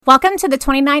Welcome to the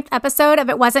 29th episode of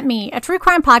It Wasn't Me, a true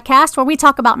crime podcast where we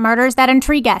talk about murders that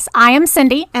intrigue us. I am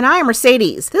Cindy. And I am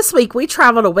Mercedes. This week, we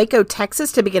travel to Waco,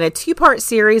 Texas to begin a two-part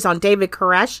series on David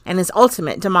Koresh and his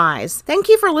ultimate demise. Thank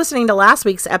you for listening to last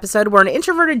week's episode where an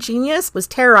introverted genius was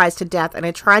terrorized to death in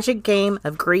a tragic game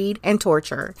of greed and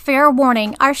torture. Fair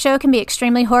warning, our show can be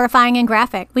extremely horrifying and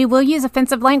graphic. We will use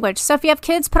offensive language, so if you have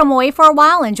kids, put them away for a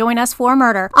while and join us for a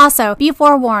murder. Also, be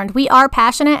forewarned, we are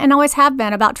passionate and always have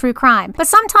been about true crime, but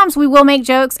sometimes we will make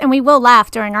jokes and we will laugh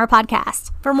during our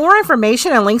podcast. For more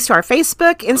information and links to our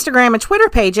Facebook, Instagram, and Twitter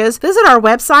pages, visit our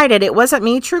website at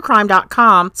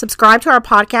itwasn'tmetruecrime.com, subscribe to our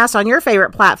podcast on your favorite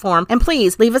platform, and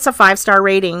please leave us a 5-star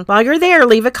rating. While you're there,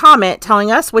 leave a comment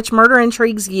telling us which murder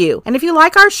intrigues you. And if you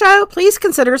like our show, please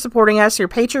consider supporting us through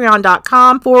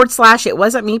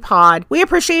patreon.com/itwasn'tmepod. We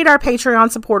appreciate our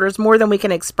Patreon supporters more than we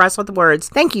can express with words.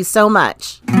 Thank you so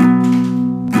much.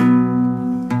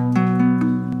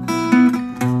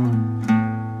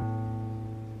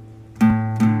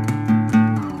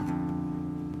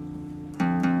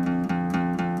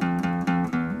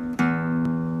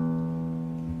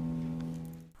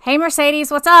 Hey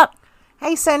Mercedes, what's up?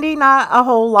 Hey Cindy, not a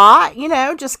whole lot.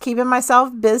 Just keeping myself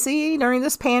busy during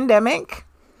this pandemic.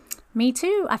 Me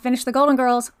too. I finished the Golden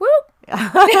Girls. Woo! You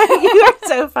are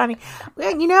so funny.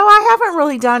 I haven't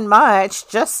really done much.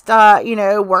 Just,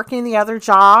 working the other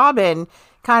job and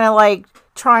kind of like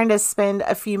trying to spend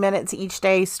a few minutes each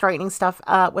day straightening stuff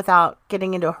up without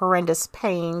getting into horrendous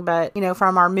pain. But,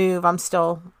 from our move, I'm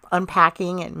still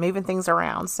unpacking and moving things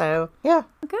around. So, yeah.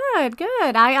 Good.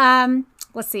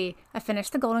 Let's see. I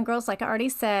finished the Golden Girls, like I already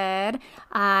said.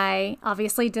 I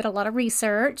obviously did a lot of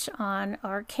research on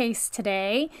our case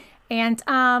today. And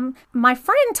my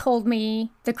friend told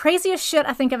me the craziest shit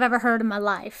I think I've ever heard in my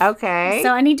life. Okay.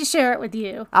 So I need to share it with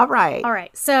you. All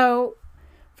right. So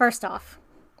first off,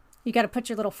 you got to put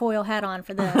your little foil hat on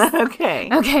for this.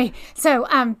 Okay. So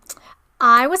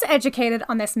I was educated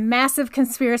on this massive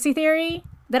conspiracy theory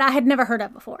that I had never heard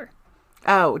of before.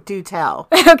 Oh, do tell.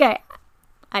 Okay.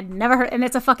 I'd never heard, and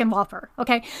it's a fucking whopper.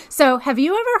 Okay. So have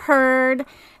you ever heard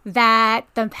that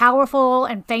the powerful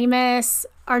and famous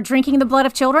are drinking the blood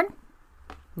of children?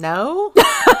 No.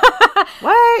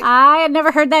 What? I had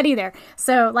never heard that either.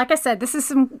 So like I said, this is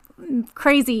some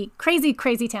crazy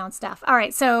town stuff. All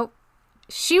right. So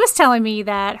she was telling me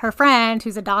that her friend,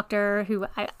 who's a doctor, who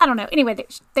I don't know. Anyway,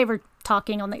 they were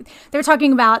talking they were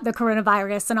talking about the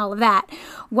coronavirus and all of that.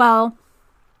 Well,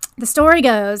 the story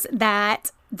goes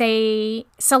that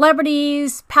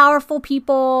celebrities, powerful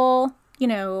people,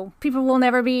 people we'll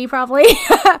never be probably,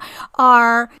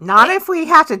 are... Not if we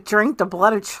have to drink the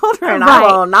blood of children. Right.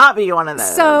 I will not be one of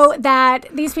those. So that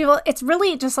these people, it's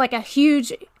really just like a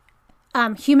huge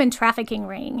human trafficking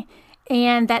ring,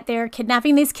 and that they're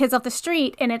kidnapping these kids off the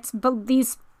street, and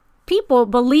these people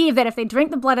believe that if they drink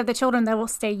the blood of the children, they will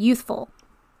stay youthful.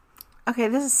 Okay,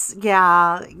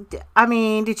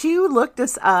 did you look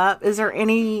this up? Is there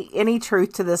any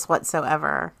truth to this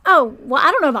whatsoever? Oh, well,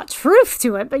 I don't know about truth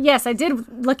to it, but yes, I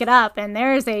did look it up, and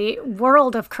there's a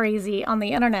world of crazy on the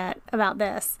internet about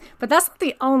this. But that's not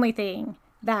the only thing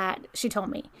that she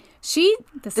told me.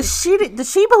 Does she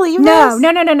believe this?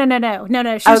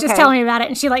 No. She was just telling me about it,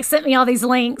 and she sent me all these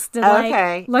links to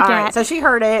look at. So she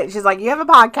heard it. She's like, "You have a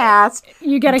podcast.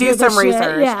 You got to do some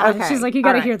research." Yeah. Okay. She's like, "You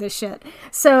got to hear this shit."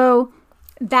 So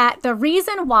that the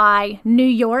reason why New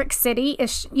York City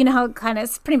is, how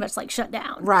it's pretty much shut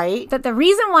down. Right. That the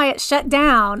reason why it's shut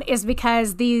down is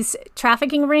because these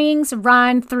trafficking rings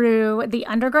run through the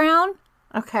underground.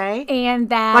 Okay. And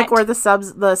that where the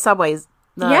subways.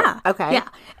 Yeah. Okay. Yeah.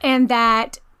 And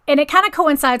it kind of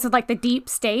coincides with the deep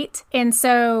state. And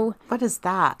so what is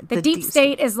that? The deep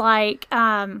state is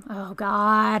oh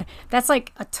God, that's a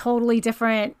totally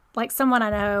different, someone I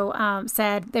know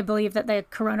said they believe that the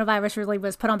coronavirus really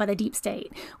was put on by the deep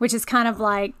state, which is kind of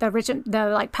the rich,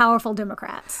 the powerful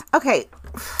Democrats. Okay.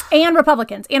 And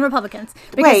Republicans. Because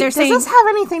Wait, they're saying, does this have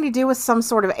anything to do with some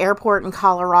sort of airport in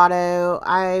Colorado?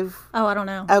 I don't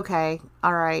know. Okay.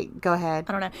 All right. Go ahead.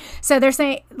 I don't know. So they're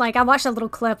saying, I watched a little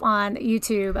clip on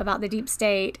YouTube about the deep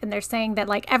state, and they're saying that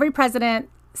every president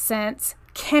since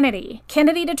Kennedy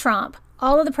to Trump,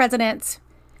 all of the presidents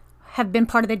have been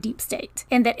part of the deep state,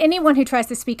 and that anyone who tries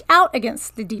to speak out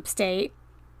against the deep state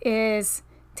is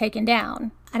taken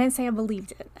down. I didn't say I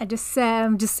believed it. I just said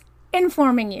I'm just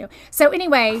informing you. So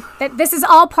anyway, that this is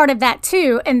all part of that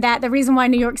too, and that the reason why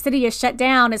New York City is shut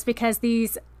down is because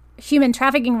these human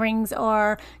trafficking rings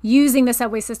are using the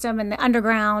subway system and the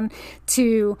underground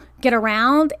to get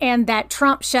around, and that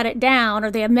Trump shut it down,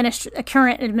 or the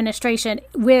current administration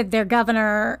with their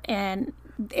governor and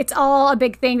it's all a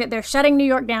big thing that they're shutting New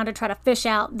York down to try to fish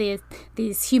out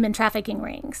these human trafficking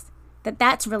rings.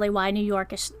 That's really why New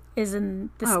York is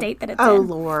in the state that it's in. Oh,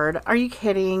 Lord. Are you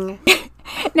kidding?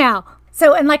 Now,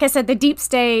 so, and like I said, the deep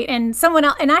state, and someone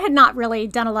else, and I had not really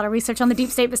done a lot of research on the deep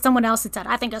state, but someone else had said,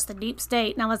 I think that's the deep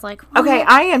state. And I was like, what? Okay,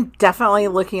 I am definitely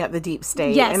looking at the deep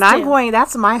state. Yes, and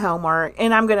that's my homework,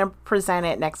 and I'm going to present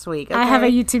it next week. Okay? I have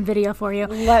a YouTube video for you.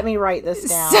 Let me write this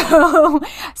down.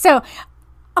 So,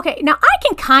 okay, now I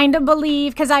can kind of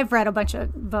believe, because I've read a bunch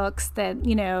of books that,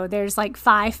 there's like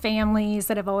 5 families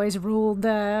that have always ruled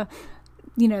the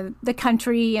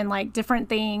country and like different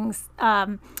things.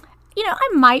 I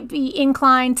might be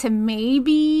inclined to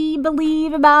maybe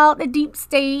believe about a deep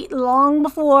state long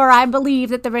before I believe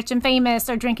that the rich and famous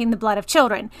are drinking the blood of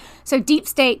children. So deep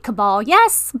state cabal,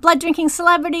 yes. Blood drinking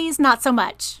celebrities, not so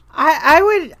much. I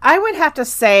would have to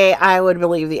say I would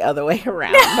believe the other way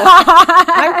around.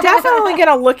 I'm definitely going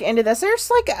to look into this. There's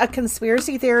like a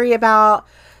conspiracy theory about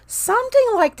something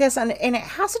like this, and it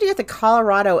has to do with the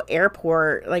Colorado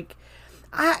airport.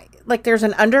 Like there's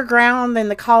an underground in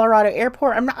the Colorado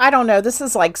airport. I don't know. This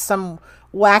is like some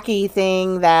wacky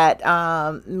thing that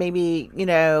maybe,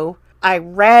 I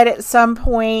read at some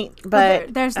point,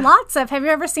 but there's lots of, have you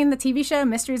ever seen the TV show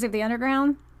Mysteries of the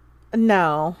Underground?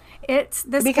 No. It's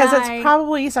this because guy. It's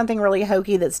probably something really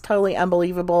hokey that's totally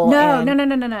unbelievable. No.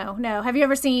 Have you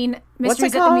ever seen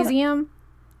Mysteries at the Museum?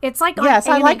 It's like yes,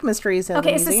 I like Mysteries at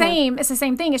the Museum. Okay, it's the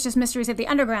same thing. It's just Mysteries of the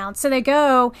Underground. So they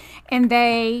go and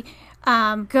they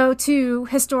go to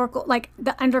historical, like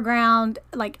the underground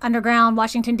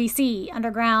Washington D.C.,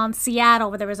 underground Seattle,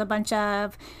 where there was a bunch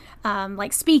of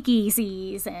like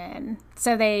speakeasies, and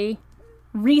so they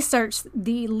research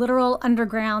the literal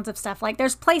undergrounds of stuff. Like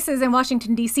there's places in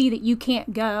Washington D.C. that you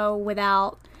can't go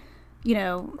without,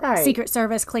 Secret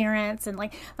Service clearance, and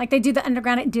like they do the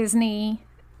underground at Disney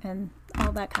and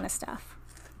all that kind of stuff.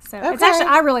 So It's actually,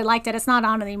 I really liked it. It's not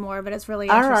on anymore, but it's really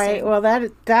interesting. All right.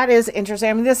 Well, that is interesting.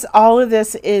 I mean, all of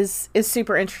this is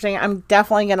super interesting. I'm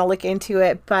definitely going to look into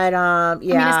it, but yeah. I mean,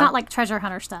 it's not like treasure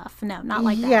hunter stuff. No, not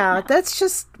like that. Yeah, no. That's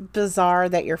just bizarre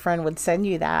that your friend would send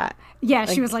you that. Yeah,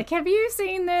 she was like, "Have you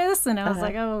seen this?" And I was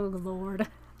like, "Oh, Lord."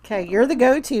 Okay, you're the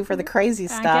go-to for the crazy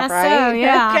stuff, I guess right? So,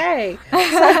 yeah. Okay.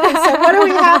 So what do we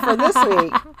have for this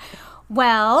week?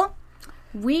 Well,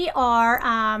 we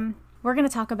are we're going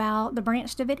to talk about the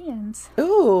Branch Davidians.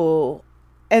 Ooh.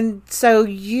 And so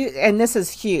this is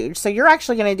huge. So you're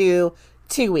actually going to do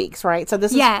 2 weeks, right? So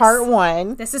this is part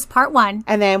 1. This is part 1.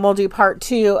 And then we'll do part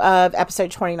 2 of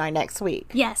episode 29 next week.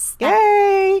 Yes.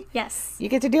 Yay! Yes. You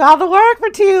get to do all the work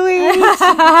for 2 weeks.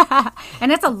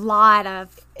 And it's a lot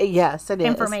of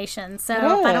information. So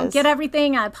if I don't get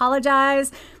everything, I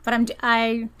apologize. But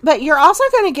But you're also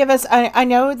going to give us. I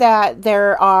know that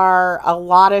there are a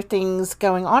lot of things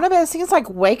going on, but it seems like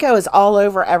Waco is all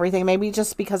over everything. Maybe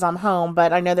just because I'm home,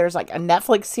 but I know there's like a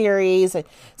Netflix series. It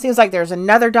seems like there's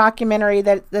another documentary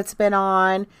that's been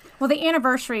on. Well, the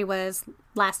anniversary was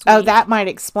last week. Oh, that might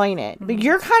explain it. Mm-hmm. But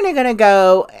you're kind of going to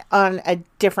go on a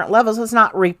different level, so it's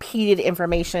not repeated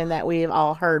information that we've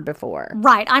all heard before.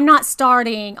 Right. I'm not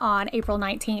starting on April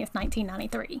 19th,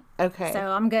 1993. Okay.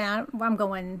 So I'm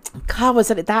going. God,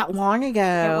 was it that long ago?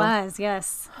 It was,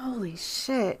 yes. Holy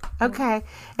shit. Okay.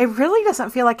 It really doesn't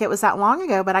feel like it was that long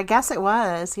ago, but I guess it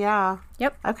was. Yeah.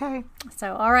 Yep. Okay.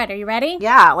 So, all right. Are you ready?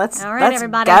 Yeah. Let's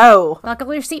everybody. Go.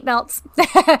 Buckle your seatbelts.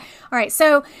 All right.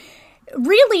 So,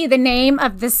 really, the name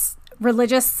of this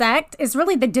religious sect is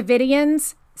really the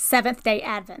Davidians, Seventh-day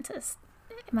Adventists.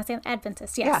 Am I saying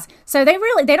Adventists? Yes. Yeah. So they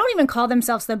don't even call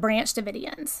themselves the Branch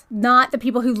Davidians, not the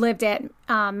people who lived at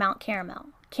Mount Carmel.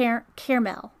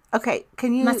 Carmel. Okay.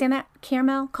 Can you? Am I saying that?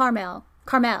 Carmel.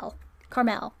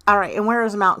 All right. And where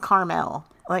is Mount Carmel?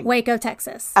 Like Waco,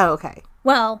 Texas. Oh, okay.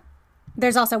 Well,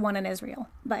 there's also one in Israel,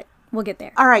 but we'll get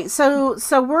there. All right. So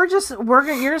you're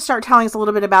going to start telling us a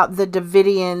little bit about the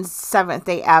Davidians,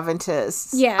 Seventh-day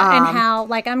Adventists. Yeah. And how,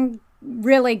 like, I'm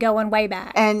really going way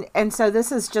back. And so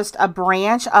this is just a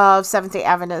branch of Seventh-day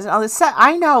Adventists.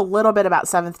 I know a little bit about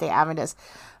Seventh-day Adventists.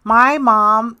 My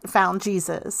mom found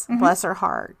Jesus, bless her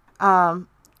heart.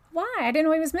 Why? I didn't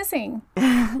know he was missing.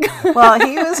 Well,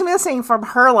 he was missing from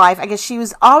her life. I guess she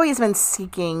was always been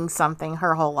seeking something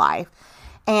her whole life.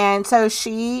 And so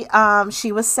she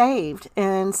was saved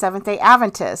in Seventh-day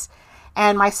Adventist.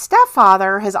 And my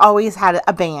stepfather has always had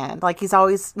a band. Like he's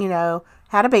always,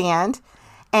 had a band.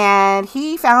 And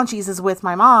he found Jesus with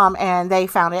my mom, and they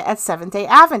found it at Seventh-day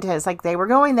Adventist. Like they were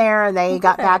going there and they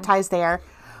got baptized there.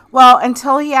 Well,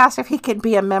 until he asked if he could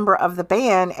be a member of the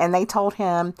band, and they told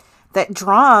him that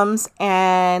drums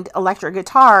and electric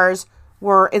guitars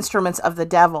were instruments of the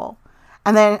devil.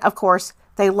 And then, of course,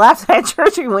 They left that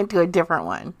church and went to a different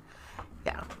one.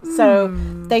 Yeah. So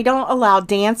they don't allow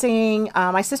dancing.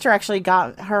 My sister actually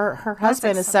got her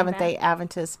husband is Seventh-day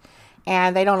Adventist,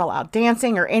 and they don't allow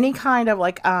dancing or any kind of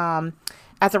like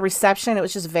at the reception. It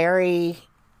was just very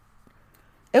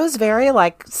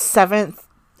like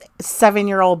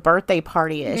 7-year-old birthday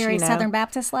party-ish. Very Southern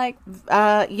Baptist like.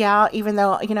 Yeah. Even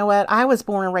though, you know what, I was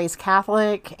born and raised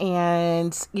Catholic,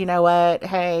 and you know what,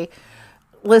 hey,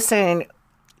 listen,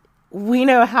 we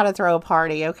know how to throw a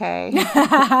party, okay?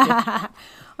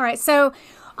 All right, so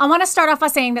I want to start off by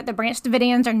saying that the Branch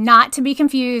Davidians are not to be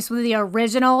confused with the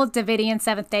original Davidian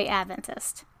Seventh-day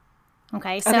Adventist.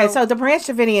 Okay, so the Branch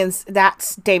Davidians,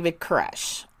 that's David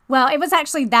Koresh. Well, it was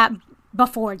actually that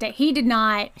before. He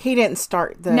didn't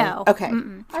start the... No. Okay,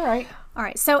 all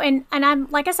right. So, and I'm,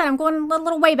 like I said, I'm going a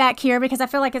little way back here because I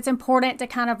feel like it's important to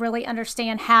kind of really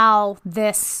understand how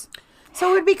this...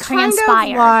 So it would be kind of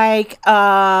like,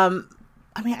 I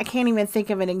mean, I can't even think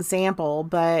of an example,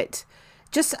 but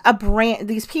just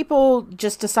these people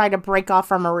just decide to break off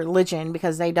from a religion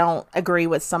because they don't agree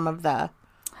with some of the,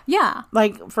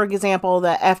 like, for example,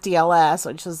 the FDLS,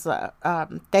 which is,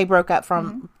 they broke up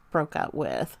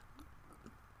with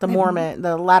the Mormon,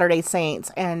 the Latter-day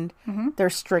Saints, and they're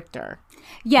stricter.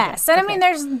 Yes. Okay. And I mean,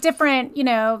 there's different,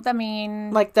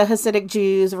 like the Hasidic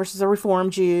Jews versus the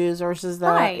Reformed Jews versus the...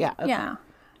 Right. Yeah. Okay. Yeah.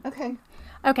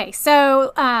 Okay.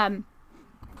 So,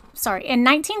 sorry. In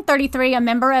 1933, a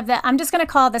member of I'm just going to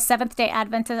call the Seventh-day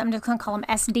Adventist, I'm just going to call them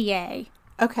SDA.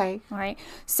 Okay. All right.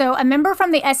 So a member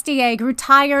from the SDA grew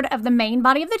tired of the main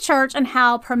body of the church and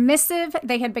how permissive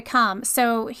they had become.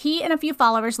 So he and a few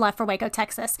followers left for Waco,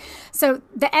 Texas. So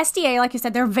the SDA, like you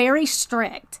said, they're very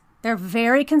strict. They're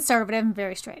very conservative and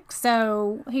very strict.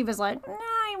 So he was like, nah,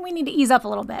 we need to ease up a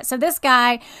little bit. So this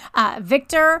guy,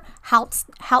 Victor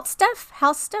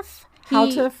Halstuff.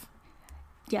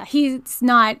 Yeah, he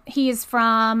is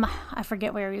from, I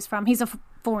forget where he's from. He's a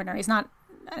foreigner. He's not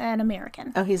an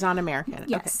American. Oh, he's not American.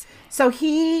 Yes.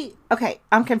 Okay. So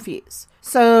I'm confused.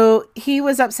 So he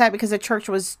was upset because the church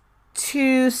was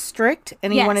too strict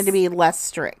and he wanted to be less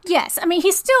strict. Yes. I mean,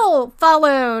 he still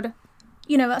followed...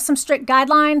 some strict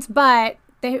guidelines, but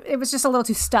it was just a little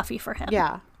too stuffy for him.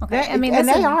 Yeah. Okay. I don't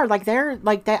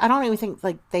even think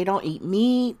they don't eat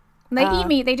meat. They eat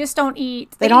meat. They just don't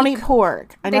eat. They don't eat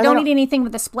pork. They don't eat anything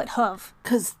with a split hoof.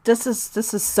 Because this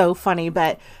is so funny,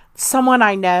 but someone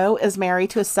I know is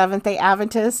married to a Seventh-day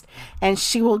Adventist, and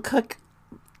she will cook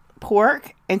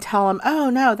pork and tell him, "Oh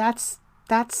no, that's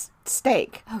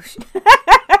steak." Oh shit.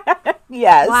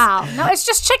 Yes. Wow. No, it's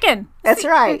just chicken. That's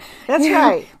right. That's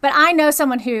right. But I know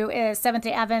someone who is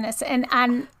Seventh-day Adventist, and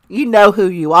you know who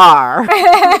you are.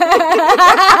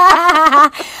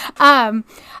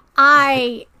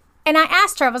 I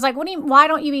asked her, I was like, why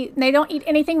don't you eat? They don't eat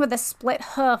anything with a split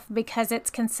hoof because it's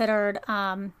considered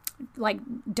like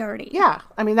dirty. Yeah.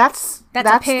 I mean, that's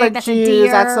a pig, the that's Jews, a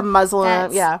deer, that's a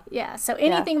Muslim. Yeah. So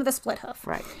anything with a split hoof.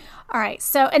 Right. All right.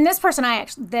 So, and this person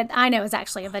that I know is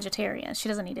actually a vegetarian. She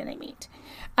doesn't eat any meat.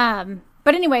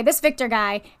 But anyway, this Victor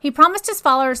guy, he promised his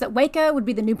followers that Waco would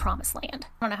be the new promised land.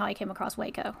 I don't know how he came across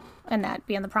Waco and that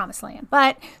being the promised land.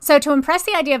 But so to impress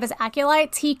the idea of his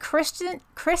acolytes, he christened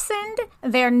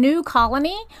their new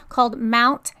colony called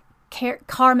Mount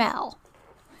Carmel.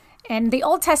 In the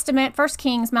Old Testament, 1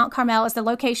 Kings, Mount Carmel is the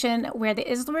location where the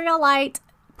Israelite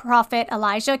prophet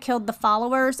Elijah killed the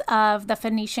followers of the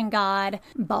Phoenician god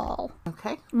Baal.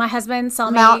 Okay. My husband saw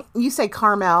me. You say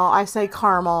Carmel, I say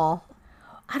Carmel.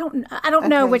 I don't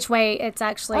know which way it's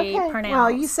actually pronounced.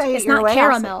 Well, you say it's not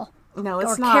caramel. No,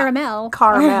 it's or not. Caramel.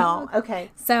 Caramel.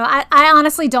 Okay. So I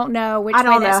honestly don't know which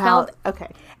way that's spelled. Okay.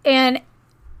 And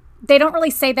they don't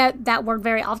really say that word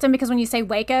very often because when you say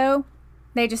Waco,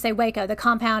 they just say Waco, the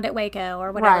compound at Waco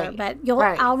or whatever. Right. But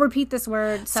I'll repeat this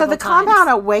word several times. So the compound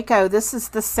at Waco, this is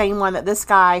the same one that this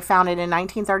guy founded in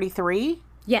 1933?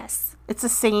 Yes. It's the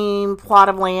same plot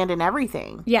of land and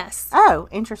everything. Yes. Oh,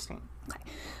 interesting. Okay.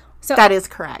 So that is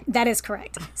correct. That is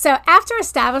correct. So after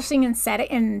establishing and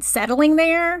settling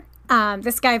there,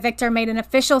 this guy Victor made an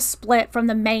official split from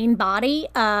the main body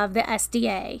of the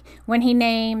SDA when he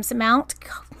names Mount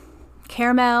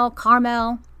Carmel.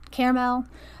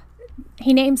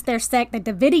 He names their sect the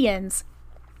Davidians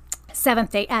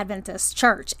Seventh-day Adventist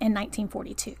Church in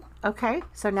 1942. Okay,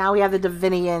 so now we have the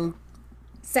Davidian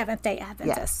Seventh-day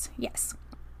Adventists. Yes.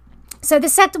 So the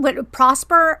sect would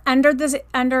prosper under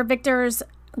Victor's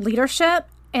leadership,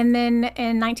 and then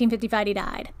in 1955 he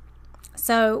died.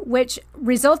 So, which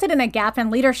resulted in a gap in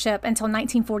leadership until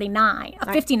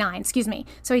 59, excuse me.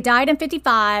 So he died in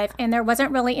 55, and there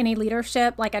wasn't really any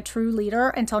leadership, like a true leader,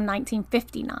 until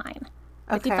 1959.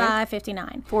 55,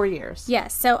 59. 4 years.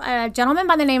 Yes. So a gentleman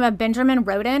by the name of Benjamin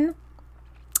Roden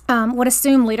would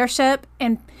assume leadership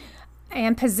and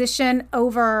position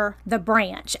over the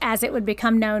branch as it would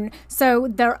become known. So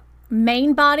the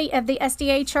main body of the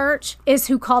SDA church is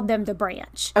who called them the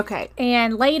branch. Okay.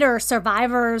 And later,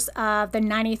 survivors of the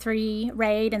 93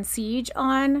 raid and siege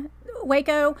on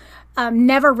Waco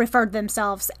never referred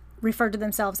to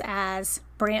themselves as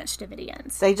Branch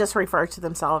Davidians. They just refer to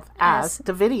themselves as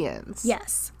Davidians.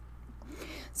 Yes.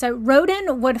 So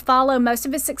Roden would follow most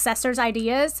of his successors'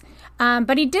 ideas,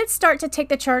 but he did start to take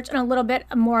the church in a little bit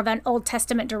more of an Old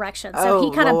Testament direction. So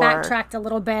he kind of backtracked a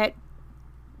little bit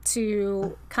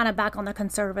to kind of back on the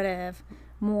conservative,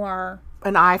 more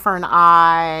an eye for an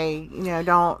eye.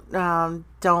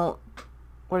 Don't.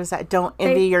 What is that? Don't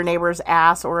envy your neighbor's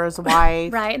ass or his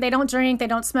wife. Right. They don't drink, they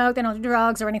don't smoke, they don't do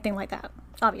drugs or anything like that,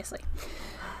 obviously.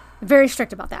 Very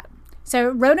strict about that. So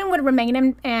Roden would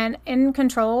remain in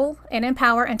control and in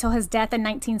power until his death in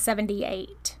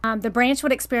 1978. The branch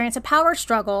would experience a power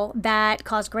struggle that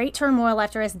caused great turmoil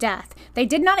after his death. They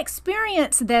did not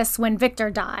experience this when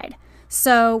Victor died.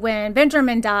 So when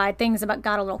Benjamin died, things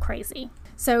got a little crazy.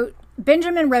 So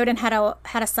Benjamin Roden had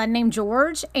a son named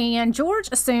George, and George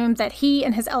assumed that he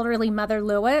and his elderly mother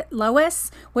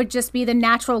Lois would just be the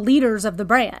natural leaders of the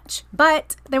branch.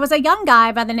 But there was a young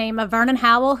guy by the name of Vernon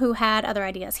Howell who had other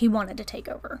ideas. He wanted to take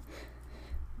over.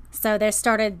 So there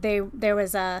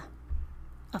was a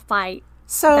fight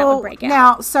that would break out.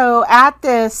 Now, so at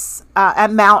this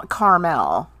at Mount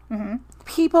Carmel,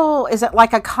 people, is it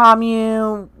like a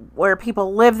commune where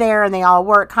people live there and they all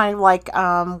work, kind of like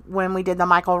when we did the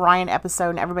Michael Ryan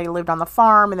episode and everybody lived on the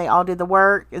farm and they all did the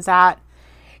work? Is that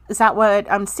what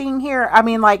I'm seeing here? I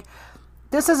mean, like,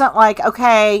 this isn't like,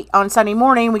 okay, on Sunday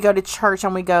morning we go to church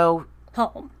and we go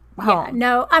home. Yeah,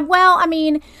 no. Well, I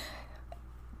mean,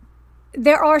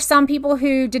 there are some people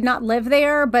who did not live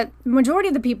there, but majority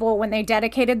of the people, when they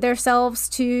dedicated themselves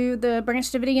to the Branch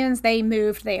Davidians, they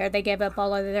moved there. They gave up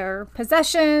all of their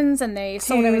possessions and they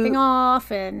sold everything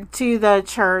off and to the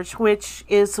church, which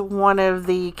is one of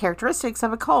the characteristics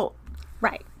of a cult.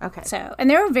 Right. Okay. So, and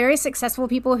there were very successful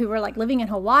people who were like living in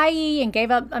Hawaii and gave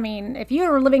up. I mean, if you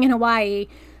were living in Hawaii,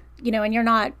 and you're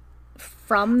not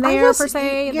from there per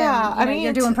se, then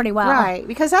you're doing pretty well. Right.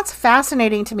 Because that's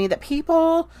fascinating to me that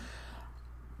people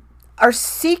are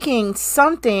seeking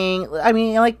something. I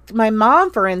mean, like my mom,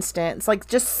 for instance, like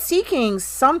just seeking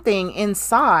something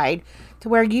inside to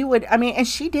where you would, I mean, and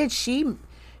she did,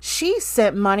 she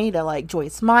sent money to like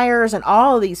Joyce Myers and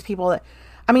all of these people that,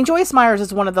 I mean, Joyce Myers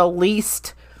is one of the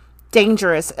least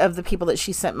dangerous of the people that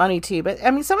she sent money to. But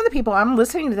I mean, some of the people, I'm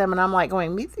listening to them and I'm like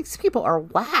going, these people are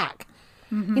whack.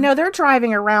 Mm-hmm. They're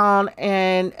driving around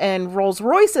in Rolls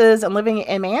Royces and living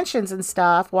in mansions and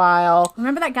stuff while.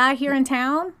 Remember that guy here in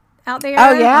town? Out there?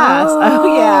 Oh, yes.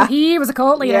 Oh, yeah. He was a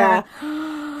cult leader.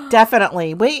 Yeah.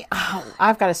 Definitely.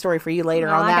 I've got a story for you later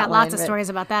on that one. I got lots of stories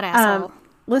about that asshole.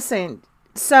 Listen,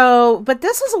 but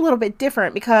this was a little bit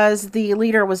different because the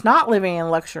leader was not living in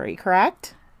luxury,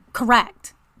 correct?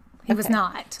 Correct. He was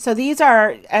not. So these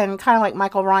are, and kind of like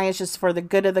Michael Ryan's, just for the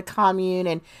good of the commune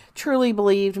and truly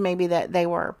believed maybe that they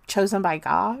were chosen by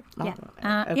God. Yeah.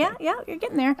 Yeah, you're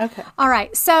getting there. Okay. All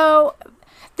right. So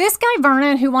this guy,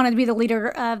 Vernon, who wanted to be the leader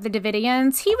of the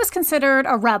Davidians, he was considered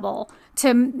a rebel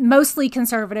to mostly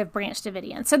conservative Branch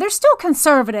Davidians. So they're still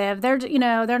conservative. They're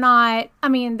not, I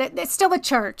mean, it's still a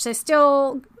church. It's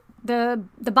still, the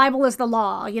Bible is the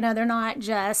law. They're not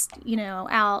just,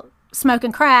 out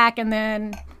smoking crack and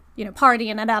then,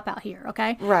 partying it up out here.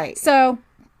 Okay. Right. So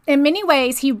in many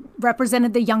ways, he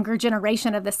represented the younger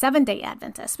generation of the Seventh-day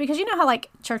Adventists, because how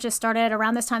like churches started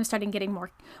around this time, starting getting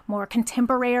more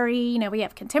contemporary. We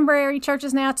have contemporary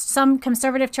churches now. Some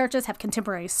conservative churches have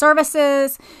contemporary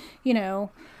services.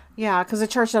 Yeah, because the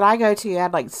church that I go to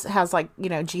has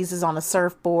Jesus on a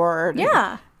surfboard.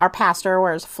 Yeah. Our pastor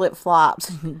wears flip-flops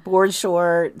and board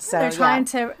shorts. So, they're trying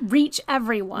to reach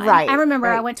everyone. Right. I remember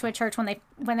I went to a church when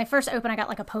they first opened, I got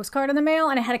like a postcard in the mail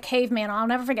and it had a caveman on. I'll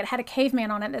never forget. It had a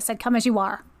caveman on it that said, "Come as you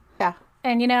are." Yeah.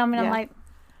 And, I'm like,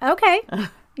 okay.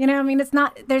 It's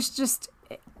not, there's just,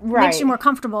 it makes you more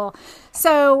comfortable.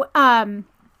 So,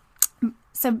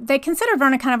 so they considered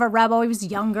Vernon kind of a rebel. He was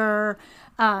younger.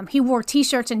 He wore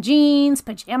T-shirts and jeans,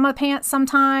 pajama pants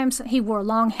sometimes. He wore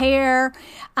long hair,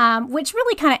 which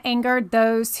really kind of angered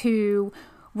those who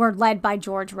were led by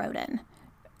George Roden.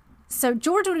 So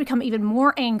George would become even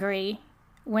more angry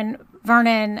when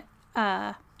Vernon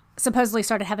supposedly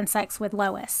started having sex with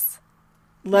Lois.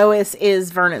 Lois is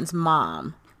Vernon's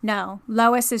mom. No,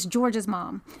 Lois is George's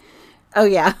mom. Oh,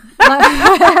 yeah.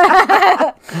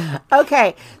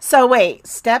 Okay. So, wait.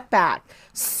 Step back.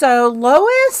 So,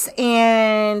 Lois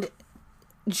and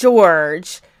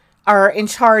George are in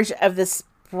charge of this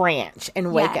branch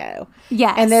in Waco.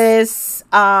 Yes. And this,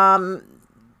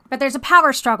 but there's a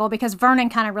power struggle because Vernon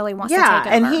kind of really wants to take over.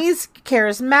 and he's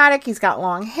charismatic. He's got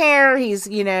long hair. He's,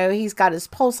 he's got his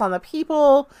pulse on the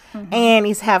people, and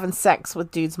he's having sex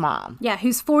with dude's mom. Yeah,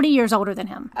 who's 40 years older than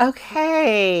him.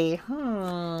 Okay.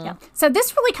 Yeah. So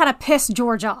this really kind of pissed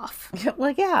George off.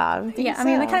 Well, yeah. Yeah, I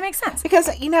mean, that kind of makes sense. Because,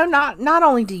 not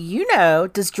only do you know,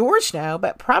 does George know,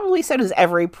 but probably so does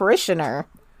every parishioner.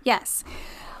 Yes.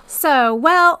 So,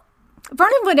 well,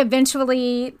 Vernon would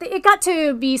eventually, it got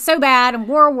to be so bad and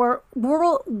war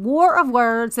of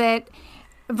words that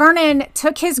Vernon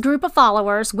took his group of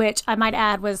followers, which I might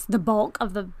add was the bulk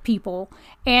of the people,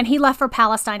 and he left for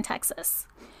Palestine, Texas.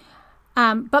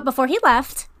 But before he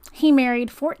left, he married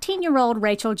 14-year-old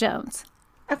Rachel Jones.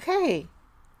 Okay.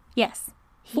 Yes.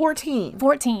 14.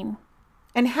 14.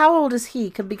 And how old is he?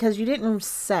 Because you didn't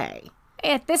say.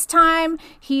 At this time,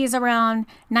 he's around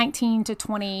 19 to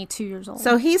 22 years old.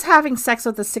 So he's having sex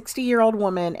with a 60-year-old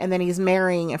woman, and then he's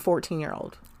marrying a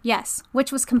 14-year-old. Yes,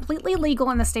 which was completely legal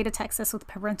in the state of Texas with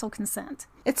parental consent.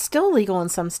 It's still legal in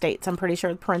some states, I'm pretty sure,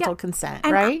 with parental consent,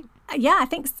 right? I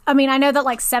think, I mean, I know that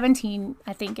like 17,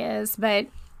 I think is, but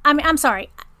I mean, I'm sorry.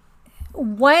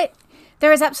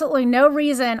 There is absolutely no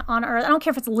reason on earth, I don't care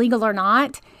if it's legal or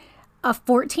not, a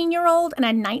 14-year-old and a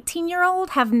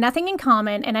 19-year-old have nothing in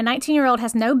common, and a 19-year-old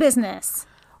has no business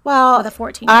with a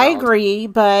 14-year-old. I agree,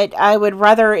 but I would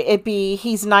rather it be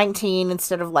he's 19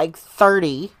 instead of like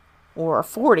 30 or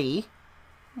 40.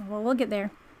 Well, we'll get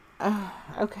there.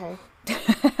 Okay.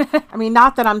 I mean,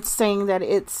 not that I'm saying that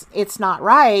it's not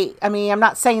right. I mean, I'm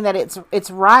not saying that it's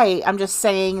right. I'm just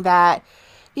saying that,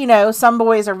 some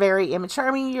boys are very immature.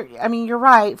 I mean, you're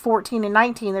right. 14 and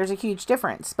 19, there's a huge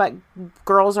difference. But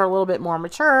girls are a little bit more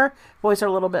mature. Boys are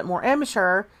a little bit more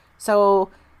immature. So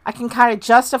I can kind of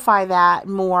justify that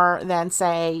more than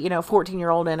say,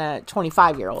 14-year-old and a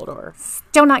 25-year-old. Or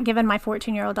still not giving my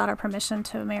 14-year-old daughter permission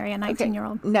to marry a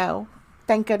 19-year-old. Okay. No.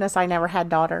 Thank goodness I never had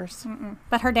daughters.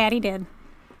 But her daddy did.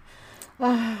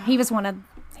 He was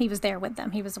there with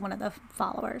them. He was one of the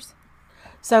followers.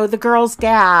 So the girl's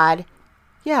dad,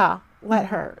 let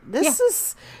her.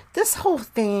 This whole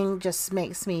thing just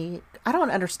makes me, I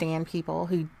don't understand people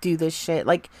who do this shit.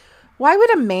 Like, why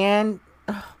would a man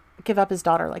give up his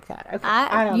daughter like that? Okay,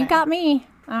 I don't know. You got me.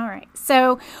 All right.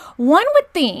 So one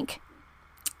would think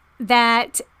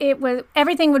that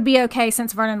everything would be okay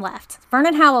since Vernon left.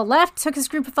 Vernon Howell left, took his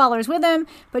group of followers with him,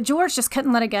 but George just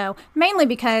couldn't let it go, mainly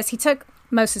because he took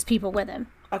most of his people with him.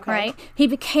 Okay. Right? He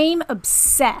became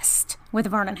obsessed with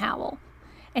Vernon Howell,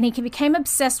 and he became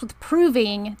obsessed with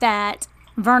proving that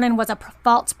Vernon was a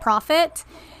false prophet.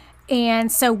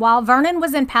 And so while Vernon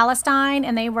was in Palestine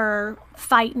and they were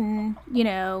fighting,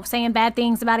 saying bad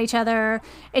things about each other,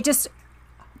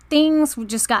 things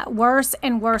just got worse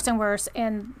and worse and worse,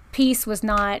 and peace was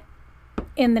not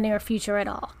in the near future at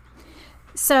all.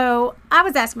 So I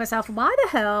was asking myself, why the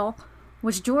hell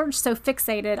was George so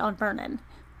fixated on Vernon?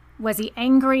 Was he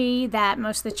angry that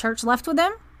most of the church left with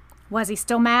him? Was he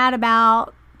still mad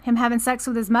about him having sex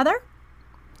with his mother?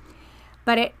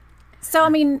 Was it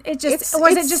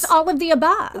just all of the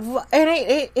above? And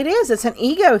it is. It's an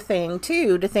ego thing,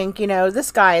 too, to think,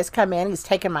 this guy has come in, he's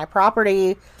taken my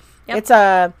property. Yep. It's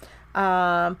a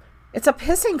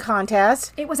pissing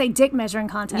contest. It was a dick measuring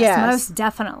contest, yes. Most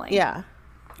definitely. Yeah.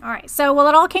 All right. So,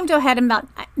 it all came to a head in about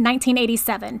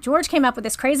 1987. George came up with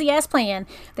this crazy-ass plan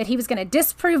that he was going to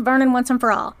disprove Vernon once and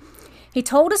for all. He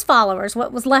told his followers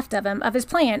what was left of him, of his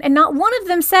plan, and not one of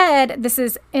them said, this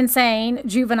is insane,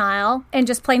 juvenile, and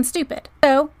just plain stupid.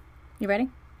 So, you ready?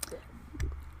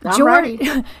 I'm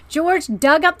ready. George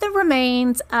dug up the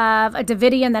remains of a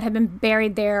Davidian that had been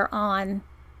buried there on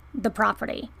the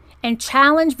property and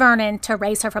challenged Vernon to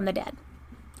raise her from the dead.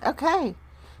 Okay.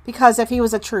 Because if he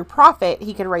was a true prophet,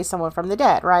 he could raise someone from the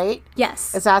dead, right?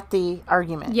 Yes. Is that the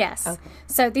argument? Yes. Okay.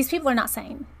 So these people are not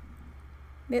sane.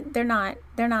 They're not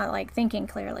like thinking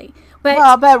clearly.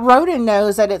 But Rodin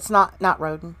knows that it's not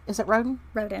Rodin. Is it Rodin?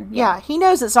 Rodin. Yeah, he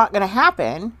knows it's not going to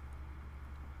happen.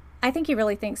 I think he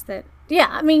really thinks that.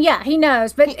 Yeah, he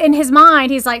knows, but in his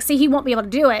mind, he's like, see, he won't be able to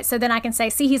do it. So then I can say,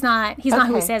 see, he's not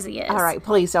who he says he is. All right,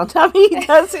 please don't tell me he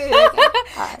does it.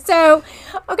 Right. So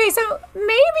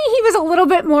maybe he was a little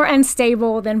bit more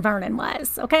unstable than Vernon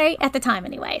was, okay, at the time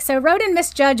anyway. So Rodin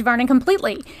misjudged Vernon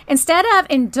completely. Instead of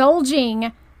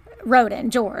indulging Roden,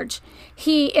 George,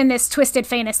 he, in this twisted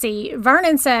fantasy,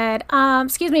 Vernon said,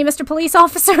 excuse me, Mr. Police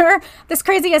Officer, this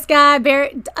craziest guy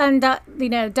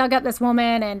dug up this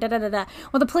woman and da-da-da-da.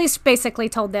 Well, the police basically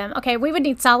told them, okay, we would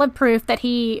need solid proof that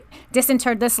he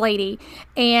disinterred this lady,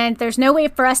 and there's no way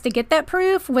for us to get that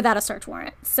proof without a search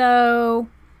warrant. So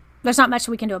there's not much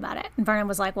we can do about it. And Vernon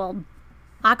was like, well,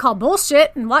 I call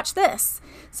bullshit and watch this.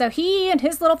 So he and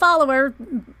his little follower,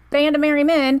 band of merry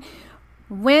men,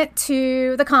 went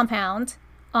to the compound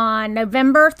on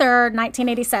November 3rd,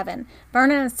 1987.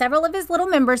 Vernon and several of his little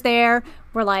members there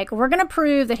were like, we're going to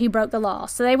prove that he broke the law.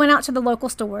 So they went out to the local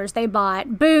stores. They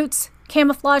bought boots,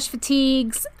 camouflage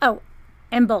fatigues,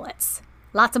 and bullets.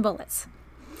 Lots of bullets.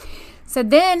 So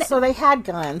they had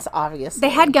guns, obviously.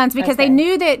 They had guns because they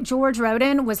knew that George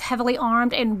Roden was heavily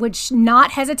armed and would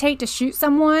not hesitate to shoot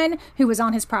someone who was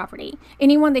on his property.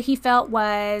 Anyone that he felt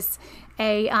was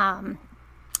an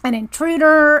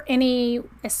intruder,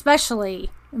 especially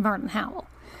Vernon Howell.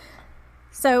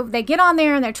 So they get on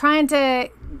there and they're trying to,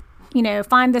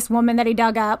 find this woman that he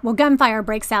dug up. Well, gunfire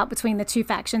breaks out between the two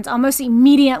factions. Almost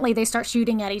immediately they start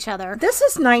shooting at each other. This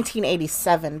is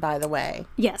 1987, by the way.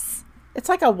 Yes. It's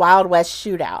like a Wild West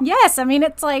shootout. Yes, I mean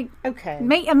it's like okay.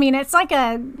 It's like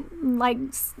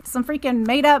some freaking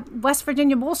made up West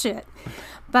Virginia bullshit.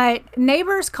 But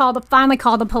neighbors finally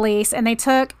called the police, and they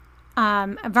took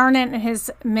Vernon and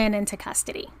his men into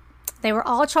custody. They were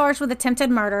all charged with attempted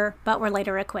murder, but were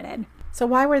later acquitted. So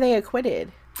why were they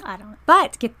acquitted? I don't know.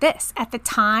 But get this: at the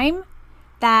time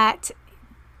that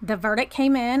the verdict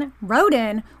came in,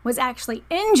 Roden was actually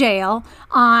in jail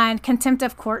on contempt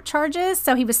of court charges.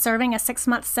 So he was serving a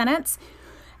 6-month sentence,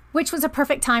 which was a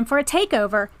perfect time for a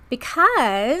takeover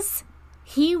because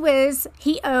he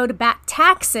owed back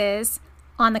taxes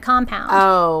on the compound.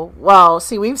 Oh, well,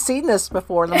 see, we've seen this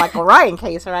before in the Michael Ryan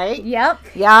case, right? Yep.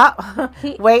 Yeah.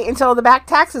 Wait until the back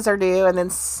taxes are due and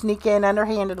then sneak in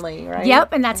underhandedly, right?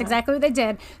 Yep, and that's exactly what they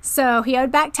did. So he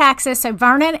owed back taxes. So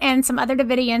Vernon and some other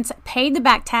Davidians paid the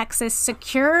back taxes,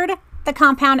 secured the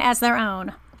compound as their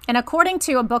own. And according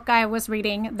to a book I was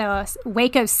reading, The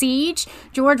Waco Siege,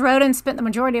 George Roden spent the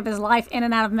majority of his life in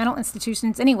and out of mental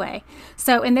institutions anyway.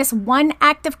 So in this one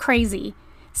act of crazy,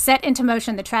 set into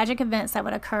motion the tragic events that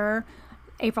would occur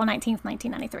April 19th,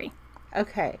 1993.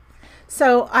 Okay.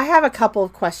 So I have a couple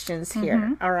of questions here.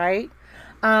 Mm-hmm. All right.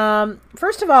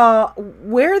 First of all,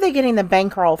 where are they getting the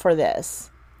bankroll for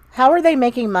this? How are they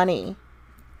making money?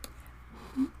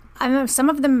 I know some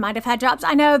of them might have had jobs.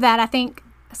 I know that I think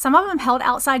some of them held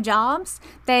outside jobs.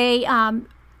 They,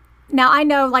 now, I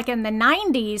know, like, in the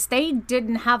 90s, they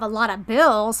didn't have a lot of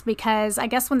bills because I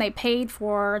guess when they paid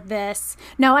for this...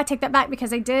 No, I take that back because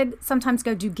they did sometimes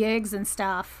go do gigs and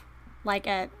stuff,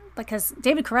 because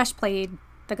David Koresh played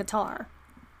the guitar.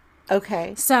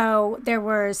 Okay. So there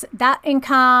was that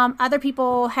income. Other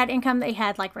people had income. They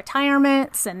had, like,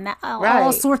 retirements and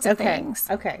all sorts of things.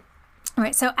 Okay. All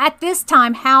right. So at this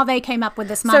time, how they came up with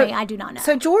this money, I do not know.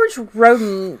 So George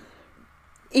Roden...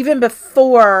 even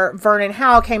before Vernon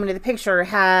Howell came into the picture,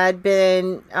 had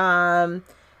been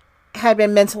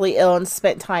mentally ill and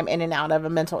spent time in and out of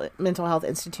mental health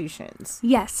institutions.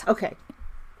 Yes. Okay.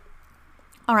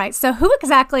 All right. So who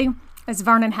exactly is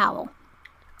Vernon Howell?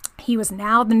 He was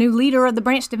now the new leader of the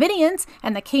Branch Davidians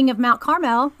and the king of Mount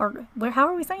Carmel, or how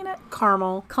are we saying it?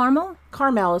 Carmel.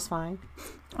 Carmel is fine.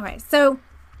 All right. So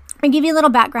I'll give you a little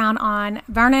background on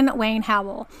Vernon Wayne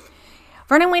Howell.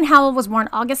 Vernon Wayne Howell was born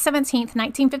August 17th,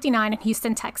 1959 in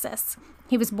Houston, Texas.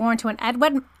 He was born to an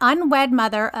unwed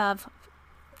mother of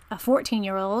a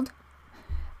 14-year-old,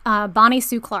 Bonnie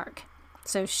Sue Clark.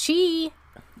 So she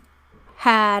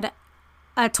had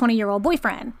a 20-year-old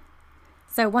boyfriend.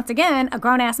 So once again, a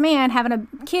grown-ass man having a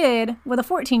kid with a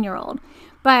 14-year-old.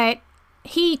 But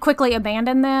he quickly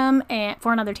abandoned them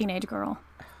for another teenage girl.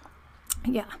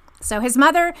 Yeah. So his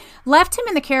mother left him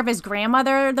in the care of his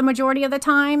grandmother the majority of the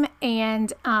time,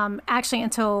 and actually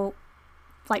until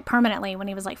like permanently when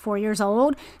he was like 4 years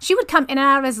old. She would come in and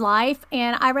out of his life,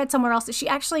 and I read somewhere else that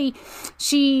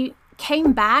she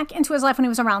came back into his life when he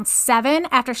was around 7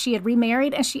 after she had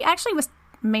remarried, and she actually was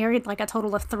married like a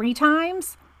total of 3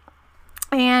 times.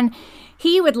 And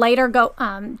he would later go...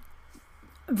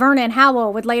 Vernon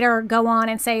Howell would later go on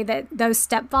and say that those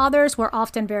stepfathers were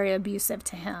often very abusive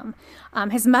to him.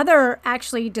 His mother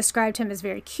actually described him as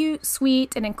very cute,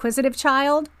 sweet, and inquisitive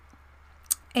child,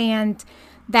 and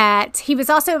that he was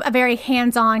also a very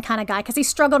hands-on kind of guy because he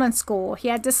struggled in school. He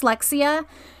had dyslexia,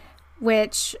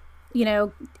 which,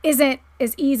 isn't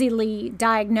as easily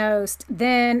diagnosed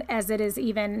then as it is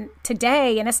even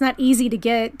today, and it's not easy to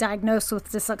get diagnosed with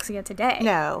dyslexia today.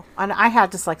 No, and I have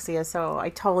dyslexia, so I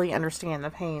totally understand the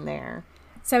pain there.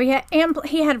 So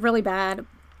he had really bad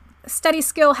study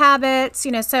skill habits,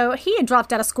 so he had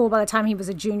dropped out of school by the time he was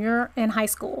a junior in high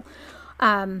school.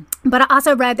 But I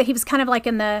also read that he was kind of like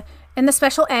in the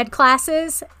special ed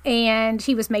classes, and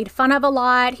he was made fun of a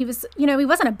lot. He was, he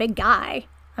wasn't a big guy.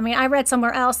 I mean, I read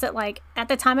somewhere else that like at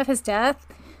the time of his death,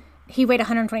 he weighed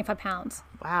 125 pounds.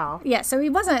 Wow. Yeah, so he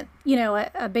wasn't,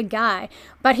 a big guy.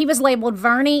 But he was labeled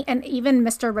Vernie and even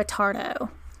Mr. Retardo,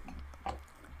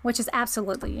 which is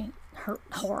absolutely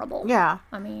horrible. Yeah.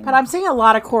 I mean, but I'm seeing a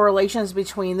lot of correlations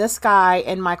between this guy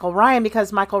and Michael Ryan,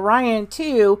 because Michael Ryan,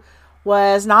 too,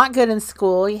 was not good in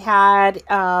school. He had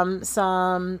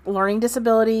some learning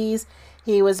disabilities.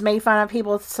 He was made fun of.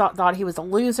 People thought he was a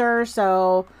loser.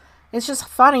 So it's just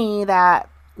funny that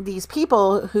these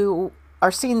people who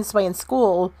are seen this way in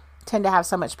school tend to have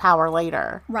so much power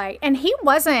later. Right. And he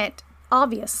wasn't,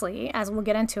 obviously, as we'll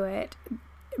get into it,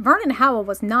 Vernon Howell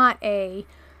was not a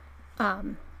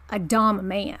dumb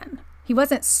man. He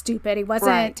wasn't stupid. He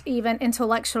wasn't even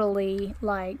intellectually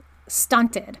like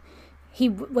stunted. He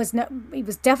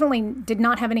definitely did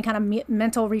not have any kind of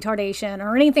mental retardation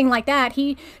or anything like that.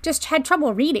 He just had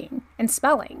trouble reading and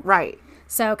spelling. Right.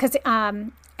 So, because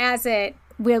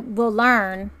we'll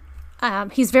learn,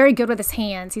 he's very good with his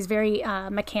hands. He's very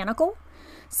mechanical.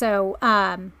 So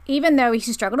even though he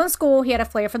struggled in school, he had a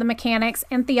flair for the mechanics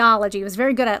and theology. He was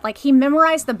very good at, he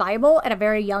memorized the Bible at a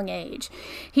very young age.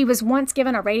 He was once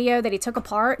given a radio that he took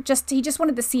apart. He just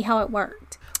wanted to see how it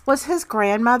worked. Was his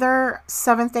grandmother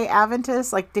Seventh-day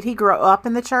Adventist? Did he grow up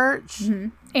in the church? Mm-hmm.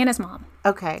 And his mom.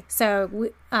 Okay.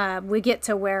 So we get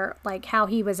to where, how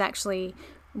he was actually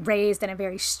raised in a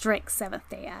very strict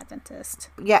Seventh-day Adventist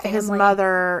family. His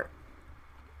mother...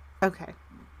 Okay.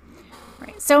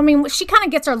 Right. So, I mean, she kind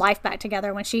of gets her life back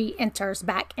together when she enters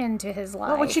back into his life.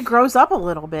 Well, when she grows up a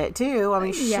little bit, too. I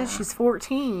mean, she's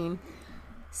 14.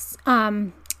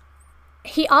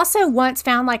 He also once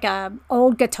found, a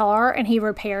old guitar, and he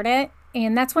repaired it.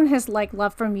 And that's when his,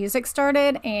 love for music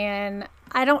started. And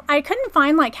I couldn't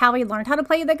find, how he learned how to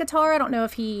play the guitar. I don't know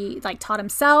if he, taught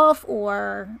himself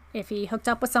or if he hooked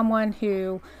up with someone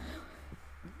who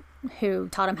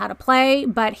taught him how to play,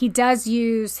 but he does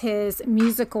use his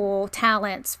musical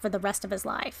talents for the rest of his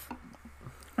life.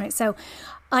 Right. So,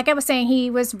 like I was saying, he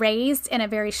was raised in the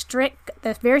very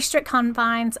strict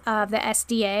confines of the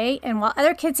SDA, and while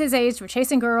other kids his age were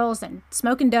chasing girls and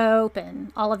smoking dope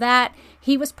and all of that,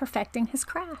 he was perfecting his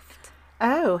craft.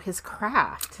 Oh, his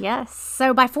craft. Yes.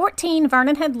 So by 14,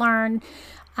 Vernon had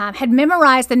had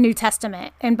memorized the New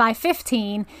Testament, and by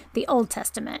 15, the Old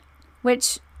Testament,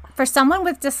 which for someone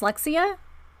with dyslexia,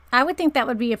 I would think that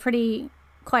would be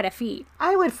quite a feat.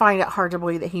 I would find it hard to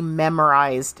believe that he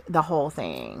memorized the whole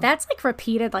thing. That's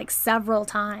repeated several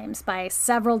times by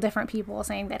several different people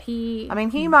saying that he... I mean,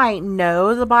 he might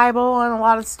know the Bible and a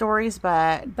lot of stories,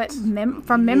 but...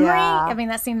 from memory, yeah. I mean,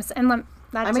 that seems... And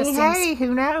hey,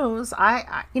 who knows?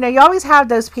 You always have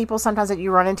those people sometimes that you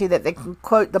run into that they can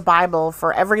quote the Bible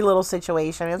for every little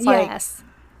situation. It's yes.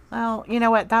 Well, you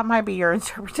know what? That might be your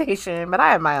interpretation, but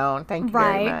I have my own. Thank you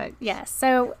very much. Yes.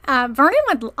 So Vernon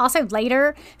would also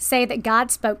later say that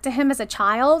God spoke to him as a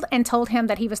child and told him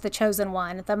that he was the chosen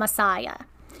one, the Messiah.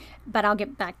 But I'll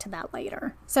get back to that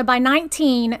later. So by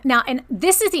 19, now, and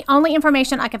this is the only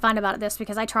information I could find about this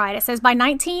because I tried. It says by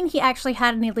 19, he actually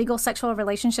had an illegal sexual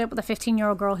relationship with a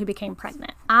 15-year-old girl who became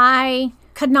pregnant. I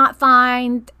could not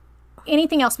find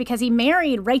anything else because he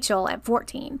married Rachel at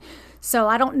 14. So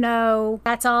I don't know.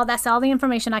 That's all the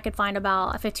information I could find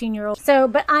about a 15-year-old. So,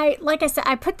 but like I said,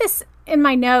 I put this in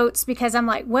my notes because I'm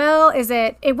like, well,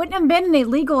 it wouldn't have been an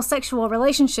illegal sexual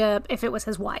relationship if it was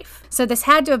his wife. So this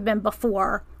had to have been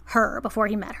before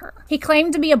he met her. He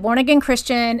claimed to be a born-again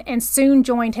Christian and soon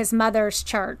joined his mother's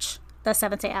church, the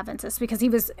Seventh-day Adventist, because he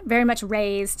was very much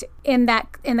raised in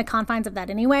the confines of that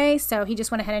anyway. So he just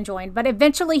went ahead and joined. But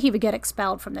eventually he would get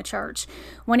expelled from the church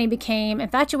when he became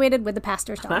infatuated with the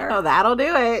pastor's daughter. Oh, that'll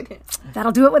do it.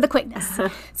 That'll do it with a quickness.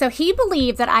 So he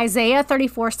believed that Isaiah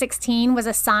 34:16 was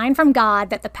a sign from God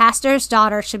that the pastor's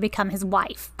daughter should become his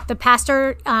wife. The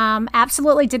pastor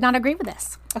absolutely did not agree with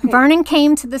this. Okay. Vernon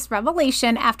came to this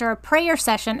revelation after a prayer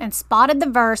session and spotted the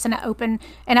verse in an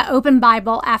open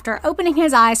Bible after opening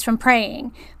his eyes from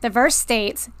praying. The verse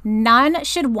states, "None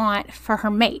should want for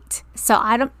her mate." So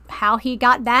I don't how he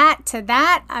got that to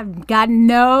that. I've got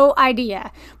no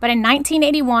idea. But in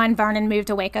 1981, Vernon moved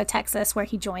to Waco, Texas, where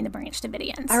he joined the Branch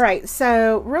Davidians. All right.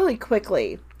 So really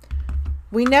quickly,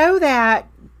 we know that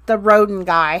the Rodin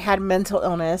guy had mental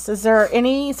illness. Is there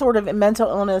any sort of mental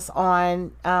illness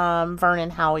on Vernon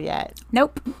Howell yet?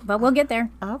 Nope, but we'll get there.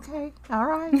 Okay, all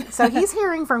right. So he's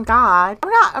hearing from God.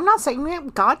 I'm not saying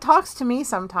God talks to me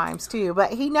sometimes too,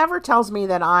 but he never tells me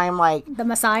that I'm like The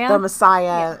Messiah. the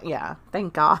Messiah. Yeah,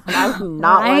 thank God. I would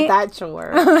not want that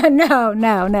chore.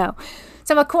 No.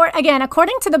 So,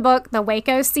 according to the book, The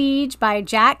Waco Siege by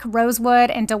Jack Rosewood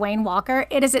and Dwayne Walker,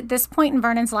 it is at this point in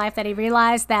Vernon's life that he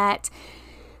realized that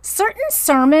certain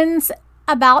sermons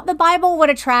about the Bible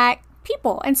would attract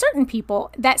people, and certain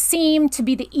people that seem to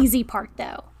be the easy part,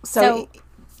 though. So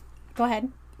go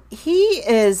ahead. He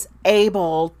is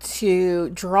able to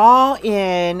draw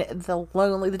in the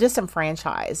lonely, the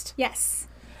disenfranchised. Yes.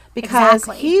 Because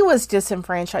exactly. he was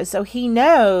disenfranchised, so he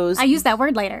knows. I use that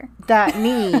word later. That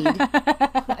need.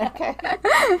 Okay.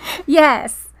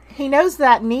 Yes. He knows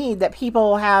that need that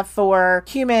people have for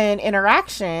human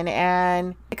interaction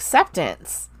and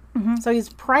acceptance. Mm-hmm. So he's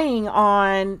preying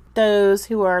on those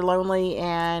who are lonely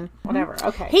and whatever.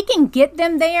 Okay. He can get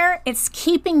them there. It's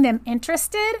keeping them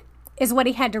interested is what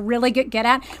he had to really get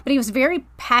at. But he was very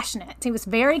passionate. He was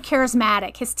very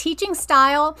charismatic. His teaching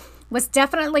style was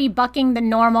definitely bucking the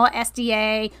normal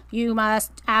SDA, you must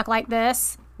act like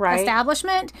this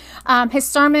establishment. His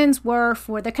sermons were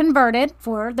for the converted,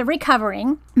 for the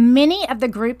recovering. Many of the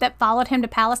group that followed him to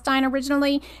Palestine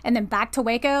originally and then back to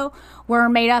Waco were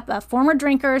made up of former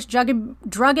drinkers, drug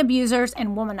abusers,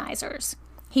 and womanizers.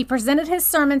 He presented his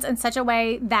sermons in such a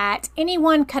way that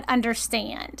anyone could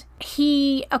understand.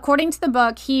 He, according to the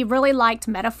book, he really liked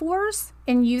metaphors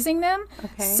in using them.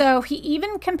 Okay. So he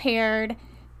even compared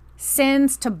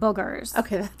sins to boogers.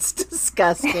 Okay, that's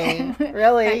disgusting.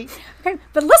 Really? Okay,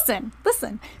 but listen.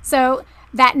 So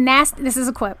this is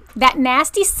a quote. That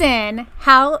nasty sin,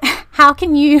 how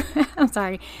can you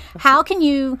how can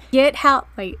you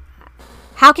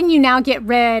now get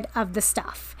rid of the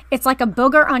stuff? It's like a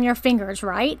booger on your fingers,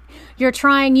 right? You're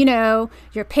trying,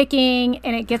 you're picking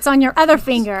and it gets on your other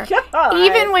finger. God.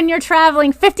 Even when you're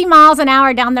traveling 50 miles an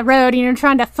hour down the road and you're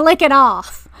trying to flick it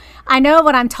off. I know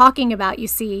what I'm talking about, you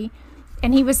see.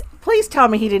 And he was... Please tell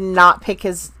me he did not pick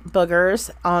his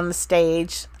boogers on the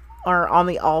stage or on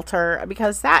the altar,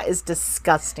 because that is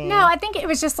disgusting. No, I think it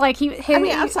was just like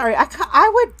I'm sorry.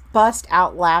 I would bust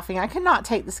out laughing. I could not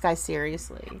take this guy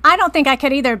seriously. I don't think I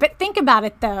could either. But think about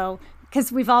it, though,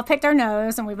 because we've all picked our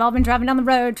nose and we've all been driving down the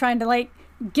road trying to,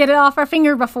 get it off our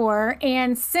finger before.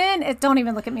 And sin, don't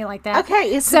even look at me like that.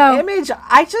 Okay, it's an image.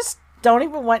 I just don't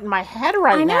even want in my head now.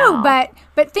 I know,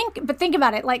 but think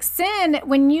about it. Like sin,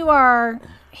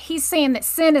 he's saying that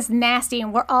sin is nasty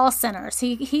and we're all sinners.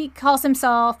 He calls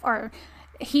himself, or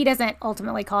he doesn't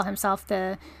ultimately call himself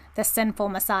the sinful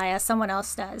Messiah. Someone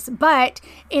else does. But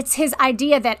it's his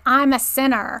idea that I'm a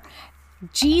sinner.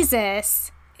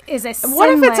 Jesus is a sinless...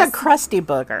 What if it's a crusty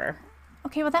booger?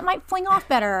 Okay, well, that might fling off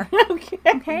better.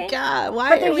 Okay. God,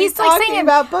 why are we talking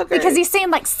about boogers? Because he's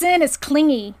saying, sin is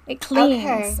clingy. It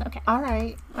clings. Okay. All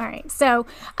right. So,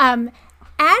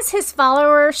 as his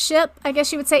followership, I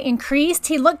guess you would say, increased,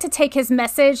 he looked to take his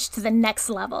message to the next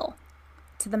level,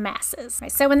 to the masses.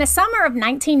 Right, so, in the summer of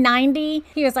 1990,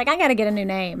 he was like, I got to get a new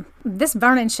name. This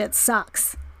Vernon shit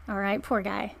sucks. All right, poor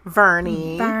guy.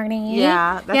 Bernie.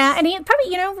 Yeah. Yeah, and he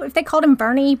probably, if they called him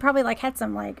Bernie, he probably had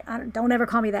some don't ever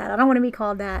call me that. I don't want to be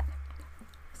called that.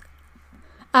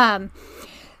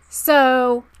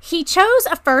 So he chose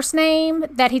a first name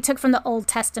that he took from the Old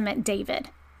Testament, David.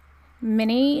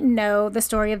 Many know the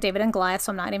story of David and Goliath,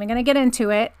 so I'm not even going to get into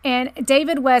it. And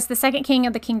David was the second king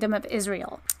of the kingdom of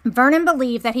Israel. Vernon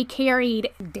believed that he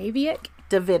carried Davidic,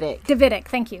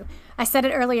 thank you. I said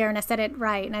it earlier and I said it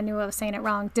right and I knew I was saying it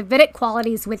wrong. Davidic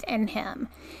qualities within him.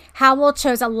 Howell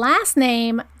chose a last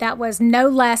name that was no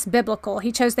less biblical.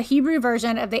 He chose the Hebrew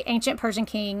version of the ancient Persian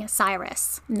king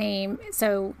Cyrus name.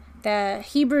 So the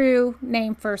Hebrew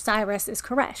name for Cyrus is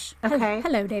Koresh. Okay.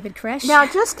 Hello, David Koresh. Now,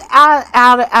 just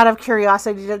out of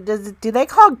curiosity, do they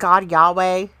call God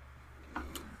Yahweh?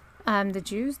 The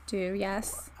Jews do,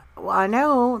 yes. Well, I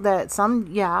know that some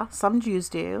Jews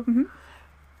do. Mm-hmm.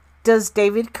 Does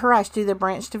David Koresh do the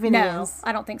Branch Davidians? No,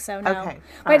 I don't think so, no. Okay.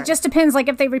 But it just depends,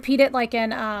 if they repeat it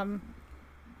in,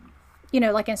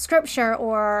 in scripture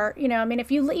or,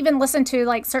 if you even listen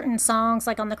to, certain songs,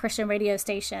 on the Christian radio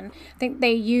station, I think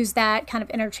they use that kind of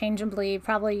interchangeably,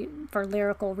 probably for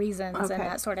lyrical reasons and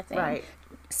that sort of thing. Right.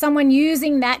 Someone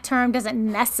using that term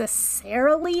doesn't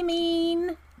necessarily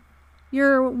mean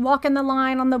you're walking the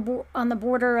line on the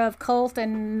border of cult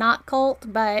and not cult,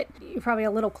 but you're probably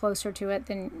a little closer to it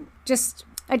than just...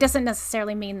 It doesn't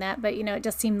necessarily mean that, but, it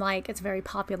just seemed like it's very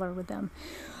popular with them.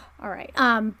 All right.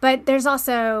 But there's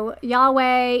also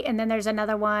Yahweh, and then there's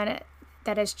another one.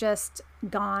 that has just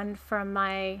gone from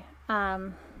my...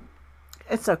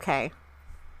 It's okay.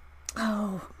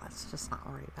 Oh. Let's just not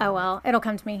worry about it. Oh, well, it'll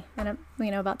come to me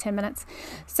in about 10 minutes.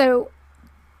 So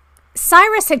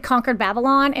Cyrus had conquered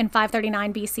Babylon in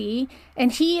 539 BC,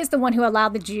 and he is the one who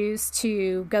allowed the Jews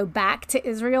to go back to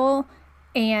Israel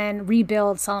and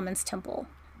rebuild Solomon's temple.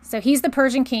 So he's the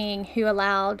Persian king who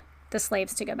allowed the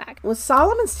slaves to go back. Was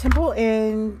Solomon's temple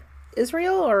in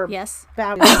Israel or Yes.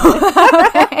 Babylon?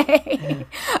 Okay.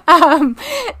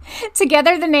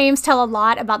 Together, the names tell a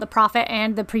lot about the prophet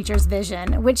and the preacher's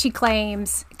vision, which he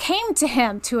claims came to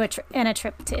him in a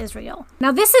trip to Israel.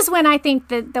 Now, this is when I think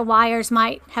that the wires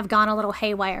might have gone a little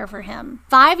haywire for him.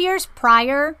 5 years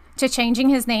prior to changing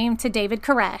his name to David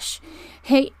Koresh,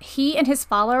 he and his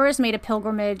followers made a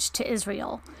pilgrimage to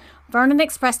Israel. Vernon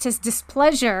expressed his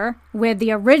displeasure with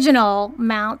the original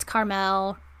Mount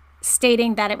Carmel,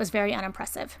 stating that it was very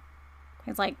unimpressive.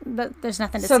 It's like, there's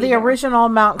nothing to see. So the here. original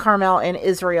Mount Carmel in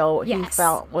Israel, he Yes.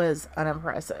 felt was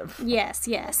unimpressive. Yes,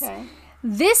 yes. Okay.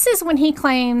 This is when he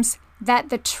claims that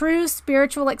the true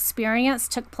spiritual experience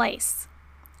took place.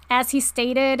 As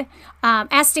stated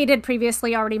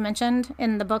previously, already mentioned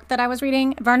in the book that I was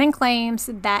reading, Vernon claims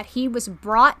that he was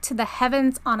brought to the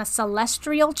heavens on a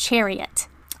celestial chariot.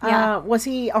 Yeah. Was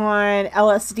he on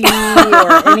LSD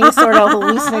or any sort of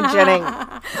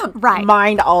hallucinogenic, Right.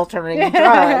 mind-altering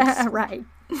drugs? Right.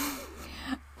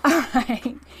 All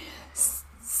right.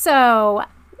 So,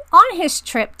 on his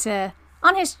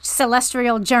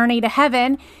celestial journey to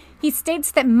heaven, he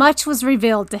states that much was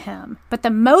revealed to him, but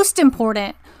the most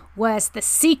important was the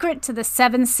secret to the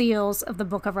 7 seals of the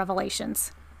book of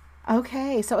Revelations.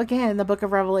 Okay, so again, the book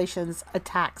of Revelations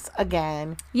attacks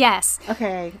again. Yes.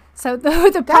 Okay. So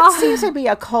that seems to be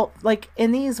a cult, like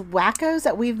in these wackos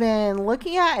that we've been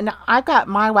looking at, and I've got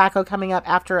my wacko coming up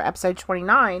after episode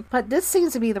 29, but this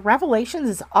seems to be the Revelations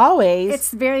is always...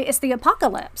 It's the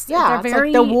apocalypse. Yeah, it's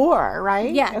like the war,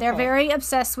 right? Yeah, they're very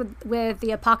obsessed with the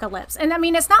apocalypse. And I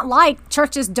mean, it's not like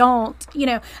churches don't,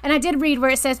 and I did read where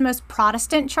it says most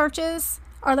Protestant churches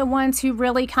are the ones who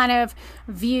really kind of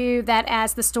view that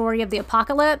as the story of the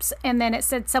apocalypse. And then it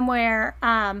said somewhere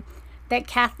that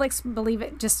Catholics believe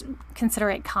it, just consider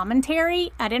it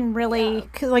commentary. I didn't really...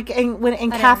 Yeah, like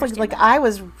in Catholic, like I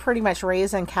was pretty much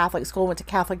raised in Catholic school, went to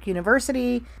Catholic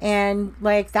university, and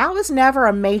like that was never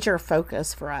a major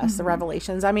focus for us, the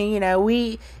Revelations. I mean,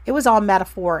 it was all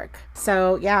metaphoric.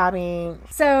 So yeah, I mean...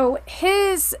 So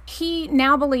he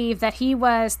now believed that he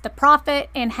was the prophet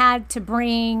and had to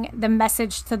bring the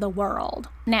message to the world.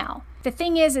 Now, the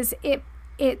thing is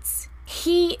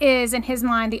he is, in his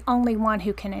mind, the only one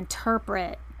who can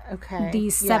interpret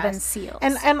these 7 seals.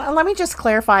 And let me just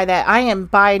clarify that I am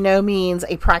by no means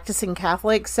a practicing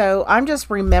Catholic, so I'm just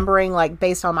remembering, like,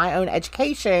 based on my own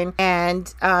education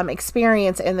and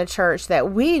experience in the church,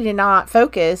 that we did not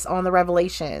focus on the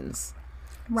Revelations.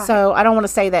 Right. So I don't want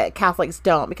to say that Catholics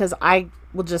don't, because I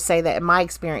will just say that in my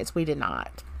experience, we did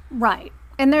not. Right.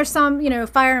 And there's some,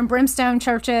 fire and brimstone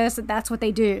churches. That's what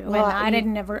they do. Well, and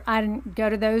I didn't go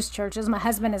to those churches. My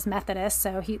husband is Methodist,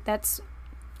 so that's,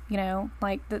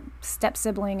 like the step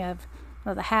sibling of,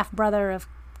 or the half brother of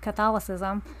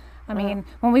Catholicism. I mean,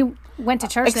 when we went to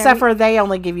church, except for they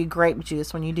only give you grape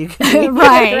juice when you do communion.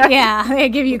 right? Yeah, they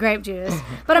give you grape juice.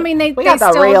 But I mean, they got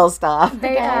the still, real stuff.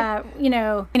 They,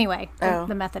 anyway,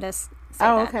 the Methodists.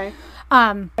 Okay.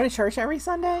 Go to church every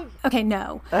Sunday? Okay,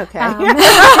 no. Okay.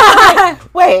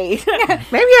 Wait.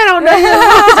 Maybe I don't know.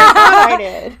 I thought I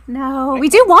did. No, we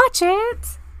do watch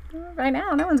it. Right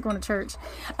now, no one's going to church.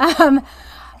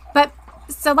 But,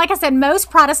 so like I said, most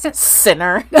Protestant...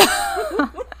 Sinner.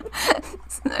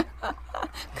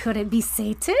 Could it be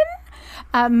Satan?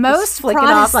 Most flicking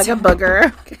off like a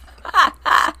booger.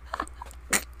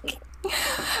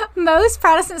 Most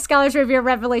Protestant scholars revere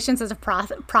Revelations as a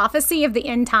prophecy of the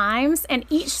end times, and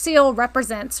each seal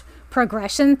represents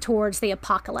progression towards the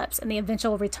apocalypse and the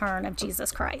eventual return of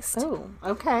Jesus Christ. Oh,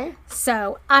 okay.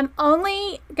 So I'm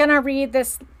only going to read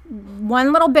this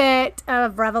one little bit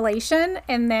of Revelation,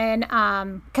 and then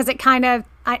because it kind of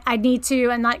I need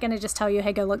to. I'm not going to just tell you,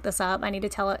 hey, go look this up. I need to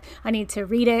tell it. I need to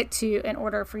read it in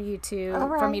order for you to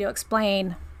for me to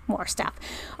explain more stuff.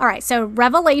 All right, so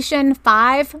Revelation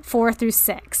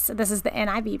 5:4-6. This is the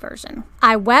NIV version.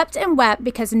 I wept and wept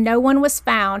because no one was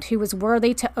found who was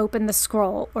worthy to open the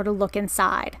scroll or to look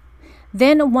inside.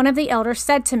 Then one of the elders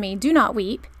said to me, do not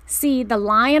weep. See, the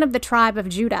Lion of the tribe of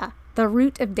Judah, the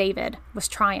Root of David, was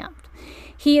triumphed.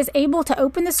 He is able to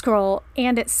open the scroll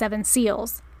and its 7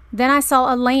 seals. Then I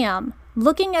saw a lamb,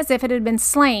 looking as if it had been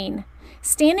slain,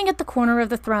 standing at the corner of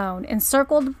the throne,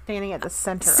 encircled... Standing at the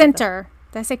center.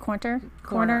 Did I say corner?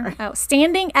 Corner. Oh,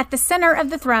 standing at the center of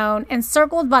the throne,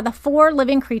 encircled by the 4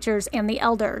 living creatures and the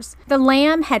elders. The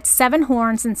Lamb had 7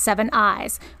 horns and 7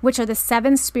 eyes, which are the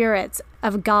 7 spirits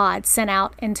of God sent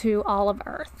out into all of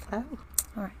earth. Oh.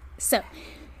 All right. So,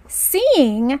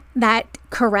 seeing that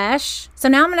Koresh, so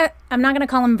now I'm not gonna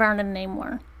call him Vernon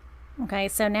anymore. Okay,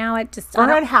 so now it just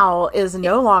Vernon Howell is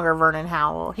no longer Vernon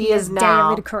Howell. He is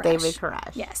now David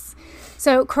Koresh. Yes.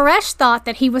 So Koresh thought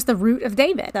that he was the root of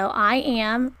David. So I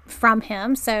am from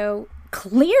him. So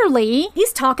clearly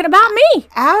he's talking about me.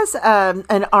 As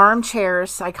an armchair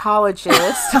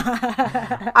psychologist,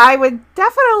 I would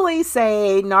definitely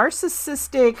say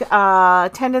narcissistic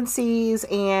tendencies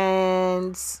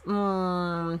and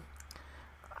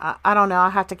I don't know. I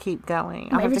have to keep going.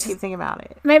 I have to keep thinking about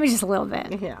it. Maybe just a little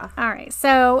bit. Yeah. All right.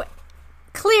 So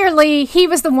clearly, he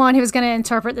was the one who was going to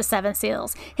interpret the 7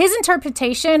 seals. His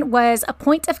interpretation was a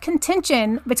point of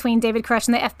contention between David Koresh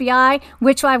and the FBI,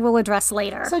 which I will address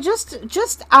later. So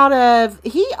just out of,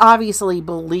 he obviously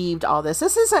believed all this.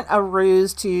 This isn't a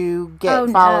ruse to get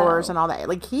followers and all that.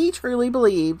 Like, he truly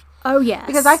believed. Oh, yes.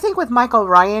 Because I think with Michael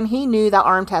Ryan, he knew that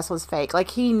arm test was fake.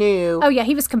 Like, he knew. Oh, yeah,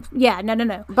 he was,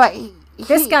 no. But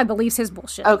this guy believes his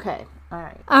bullshit. Okay, all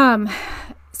right.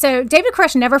 So David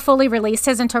Koresh never fully released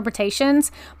his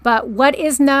interpretations, but what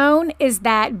is known is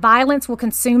that violence will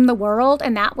consume the world,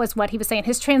 and that was what he was saying.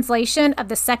 His translation of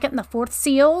the 2nd and the 4th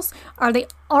seals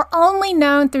are only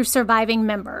known through surviving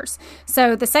members.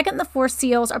 So the 2nd and the 4th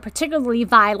seals are particularly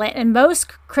violent, and most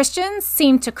Christians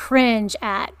seem to cringe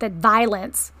at the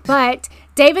violence. But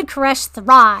David Koresh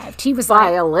thrived. He was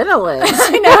violinolence.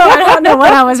 I know. I don't know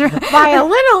what I was.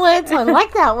 Violinolence. I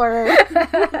like that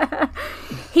word.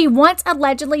 He once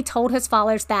allegedly told his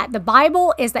followers that the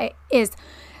Bible is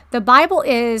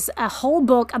a whole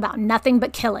book about nothing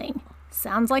but killing.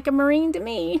 Sounds like a Marine to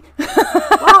me. Well,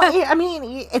 I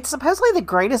mean, it's supposedly the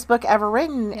greatest book ever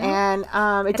written, and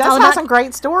it does have some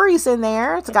great stories in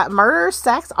there. It's got murder,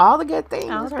 sex, all the good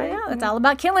things. Right? Yeah, it's all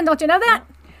about killing. Don't you know that?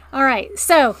 All right,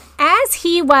 so as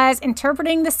he was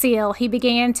interpreting the seal, he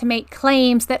began to make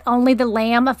claims that only the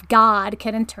Lamb of God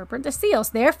could interpret the seals.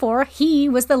 Therefore, he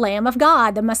was the Lamb of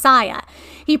God, the Messiah.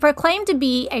 He proclaimed to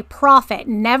be a prophet,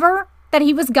 never that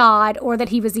he was God or that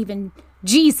he was even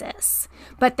Jesus,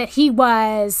 but that he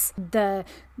was the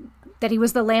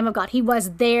Lamb of God. He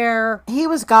was there. He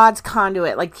was God's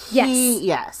conduit. Like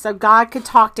yes. So God could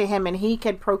talk to him and he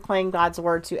could proclaim God's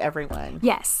word to everyone.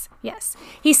 Yes.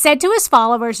 He said to his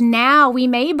followers, now we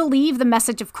may believe the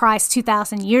message of Christ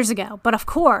 2,000 years ago, but of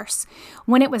course,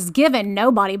 when it was given,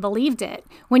 nobody believed it.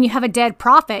 When you have a dead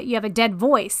prophet, you have a dead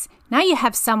voice. Now you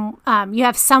have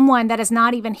someone that is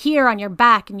not even here on your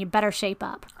back, and you better shape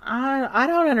up. I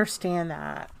don't understand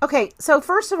that. Okay, so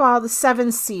first of all, the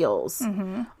 7 seals.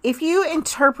 Mm-hmm. If you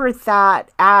interpret that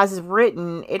as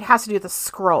written, it has to do with the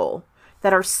scroll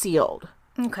that are sealed.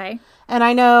 Okay. And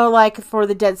I know, like, for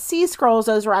the Dead Sea Scrolls,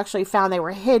 those were actually found. They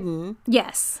were hidden.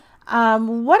 Yes.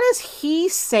 What is he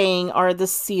saying are the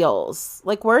seals?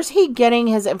 Like, where's he getting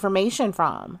his information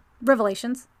from?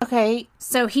 Revelations. Okay.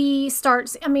 So he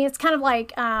starts, I mean, it's kind of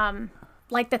like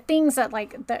the things that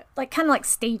kind of like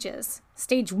stages.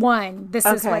 Stage 1, this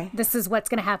is what's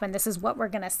going to happen. This is what we're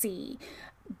going to see.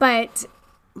 But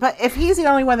if he's the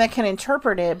only one that can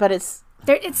interpret it, but it's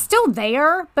still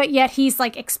there, but yet he's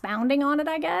like expounding on it,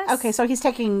 I guess. Okay, so he's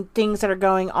taking things that are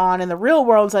going on in the real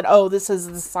world and said, oh, this is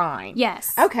the sign.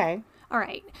 Yes. Okay. All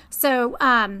right. So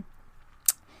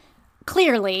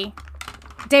clearly,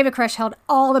 David Koresh held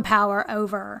all the power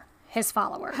over his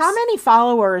followers. How many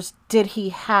followers did he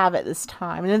have at this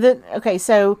time? And then, okay,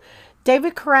 so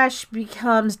David Koresh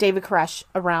becomes David Koresh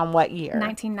around what year?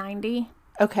 1990.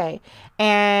 Okay.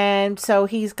 And so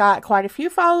he's got quite a few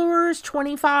followers,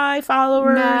 25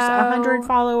 followers, 100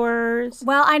 followers.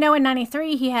 Well, I know in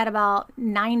 93 he had about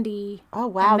 90. Oh,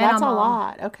 wow. That's a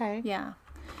lot. Okay. Yeah.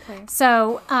 Okay.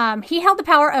 So he held the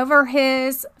power over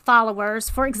his followers.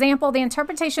 For example, the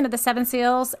interpretation of the 7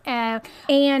 seals and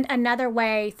another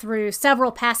way through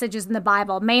several passages in the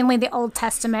Bible, mainly the Old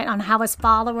Testament, on how his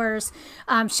followers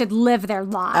should live their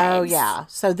lives. Oh, yeah.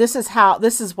 So this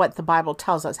is what the Bible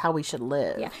tells us how we should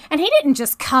live. Yeah. And he didn't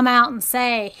just come out and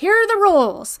say, here are the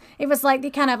rules. It was like,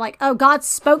 oh, God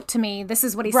spoke to me. This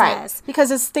is what he says.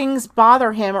 Because as things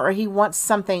bother him or he wants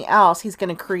something else, he's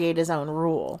going to create his own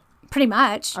rule. Pretty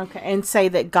much. Okay. And say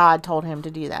that God told him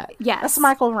to do that. Yes. That's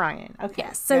Michael Ryan. Okay.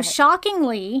 Yes. So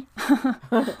shockingly,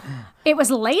 it was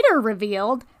later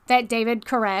revealed that David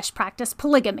Koresh practiced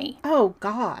polygamy. Oh,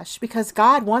 gosh. Because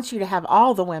God wants you to have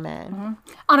all the women. Mm-hmm.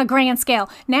 On a grand scale.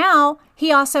 Now,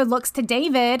 he also looks to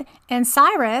David and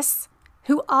Cyrus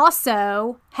who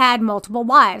also had multiple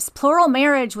wives. Plural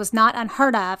marriage was not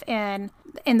unheard of in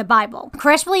the Bible.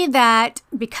 Koresh believed that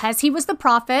because he was the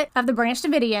prophet of the branch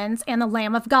Davidians and the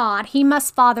Lamb of God, he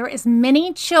must father as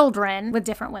many children with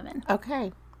different women.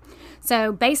 Okay.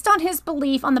 So based on his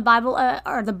belief on the Bible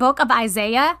or the book of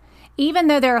Isaiah, even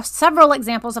though there are several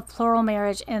examples of plural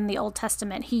marriage in the Old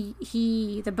Testament,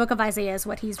 the book of Isaiah is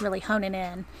what he's really honing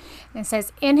in. And it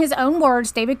says, in his own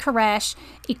words, David Koresh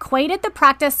equated the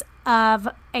practice of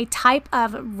a type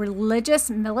of religious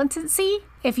militancy.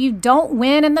 If you don't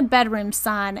win in the bedroom,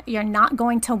 son, you're not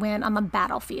going to win on the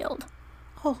battlefield.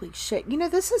 Holy shit. You know,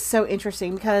 this is so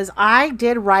interesting because I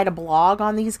did write a blog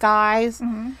on these guys.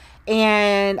 Mm-hmm.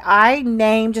 And I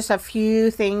named just a few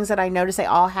things that I noticed they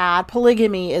all had.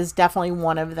 Polygamy is definitely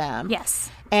one of them. Yes.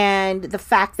 And the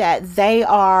fact that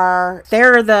they're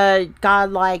the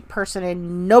godlike person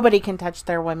and nobody can touch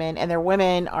their women and their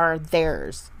women are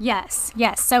theirs. Yes,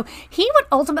 yes. So he would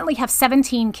ultimately have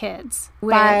 17 kids.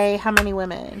 By how many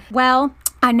women? Well,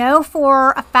 I know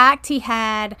for a fact he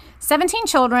had 17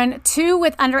 children, 2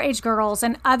 with underage girls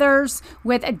and others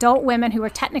with adult women who were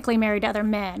technically married to other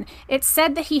men. It's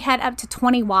said that he had up to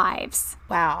 20 wives.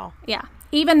 Wow. Yeah.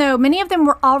 Even though many of them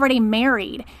were already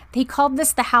married, he called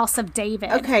this the House of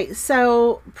David. Okay,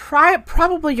 so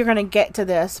probably you're going to get to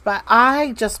this, but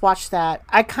I just watched that.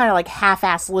 I kind of like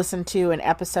half-assed listened to an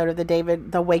episode of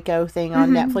the Waco thing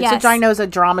on Netflix, yes. which I know is a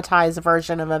dramatized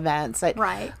version of events. That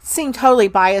right. seemed totally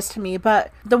biased to me,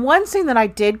 but the one thing that I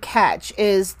did catch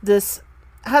is this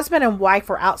husband and wife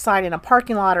were outside in a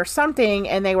parking lot or something,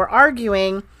 and they were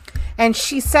arguing. And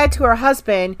she said to her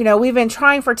husband, you know, we've been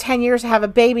trying for 10 years to have a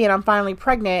baby and I'm finally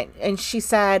pregnant. And she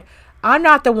said, I'm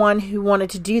not the one who wanted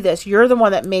to do this. You're the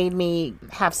one that made me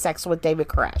have sex with David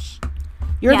Koresh.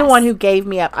 You're the one who gave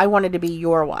me up. I wanted to be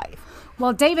your wife.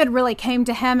 Well, David really came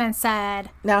to him and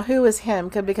said... Now, who is him?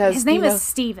 Because his name is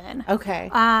Stephen. Okay.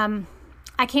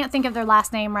 I can't think of their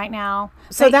last name right now.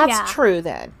 So that's true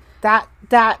then. That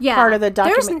part of the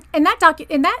document... In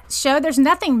that show, there's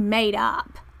nothing made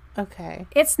up. Okay.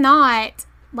 It's not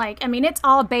it's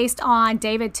all based on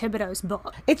David Thibodeau's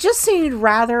book. It just seemed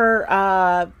rather,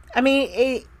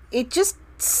 it just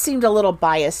seemed a little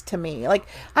biased to me. Like,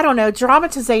 I don't know,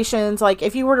 dramatizations, like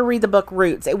if you were to read the book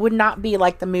Roots, it would not be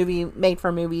like the made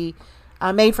for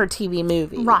TV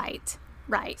movie. Right.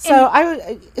 Right.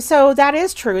 So that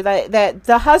is true that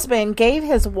the husband gave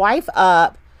his wife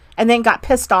up and then got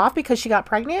pissed off because she got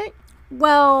pregnant.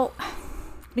 Well,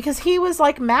 because he was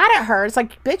like mad at her. It's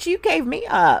like, bitch, you gave me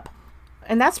up.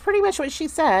 And that's pretty much what she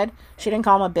said. She didn't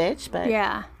call him a bitch, but...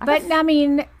 Yeah.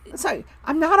 Sorry,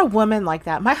 I'm not a woman like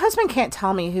that. My husband can't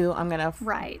tell me who I'm going to...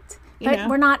 Right. But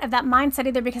we're not of that mindset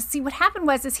either because, see, what happened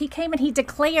was he came and he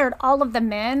declared all of the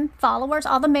male followers,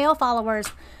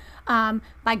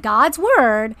 by God's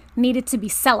word, needed to be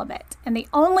celibate. And the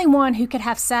only one who could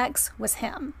have sex was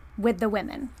him. With the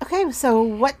women. Okay,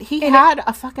 so he had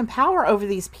a fucking power over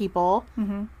these people,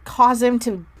 cause him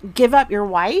to give up your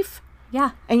wife?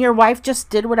 Yeah. And your wife just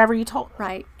did whatever you told her?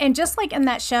 Right. And just like in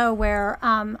that show where,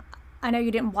 I know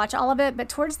you didn't watch all of it, but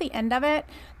towards the end of it,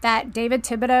 that David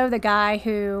Thibodeau, the guy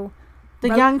who... The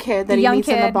young kid that he meets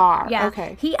in the bar. Yeah.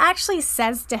 Okay. He actually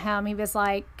says to him, he was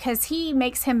like, because he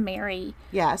makes him marry.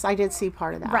 Yes, I did see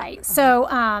part of that. Right. Okay. So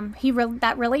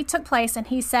that really took place. And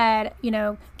he said,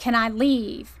 can I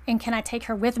leave? And can I take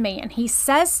her with me? And he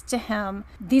says to him,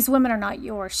 these women are not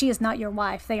yours. She is not your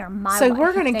wife. They are my wife. So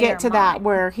we're going to get to that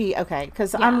where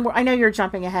because I know you're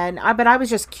jumping ahead, but I was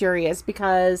just curious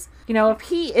because, if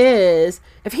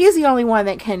he's the only one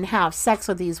that can have sex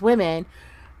with these women,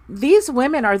 these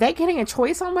women, are they getting a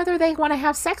choice on whether they want to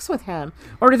have sex with him?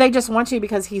 Or do they just want you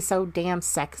because he's so damn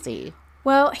sexy?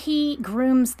 Well, he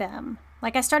grooms them.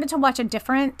 Like, I started to watch a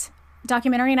different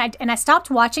documentary, and I stopped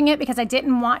watching it because I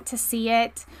didn't want to see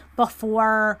it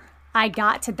before I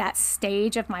got to that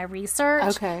stage of my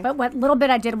research. Okay. But what little bit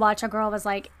I did watch, a girl was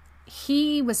like,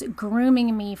 he was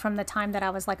grooming me from the time that I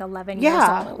was like 11 years old.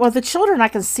 Yeah. Well, the children I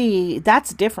can see,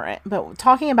 that's different. But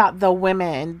talking about the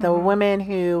women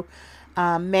who...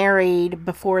 married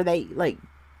before they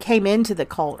came into the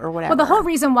cult or whatever. Well, the whole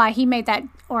reason why he made that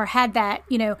or had that,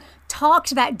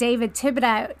 talked that David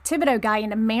Thibodeau guy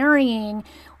into marrying,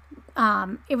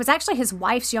 it was actually his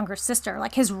wife's younger sister,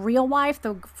 like his real wife,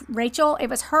 Rachel. It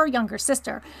was her younger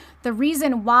sister. The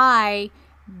reason why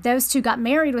those two got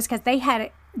married was because they had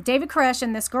David Koresh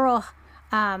and this girl.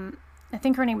 I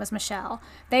think her name was Michelle.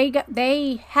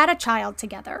 They had a child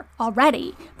together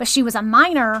already, but she was a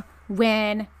minor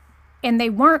and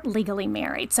they weren't legally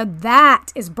married. So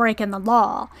that is breaking the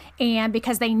law. And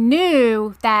because they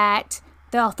knew that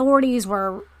the authorities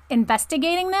were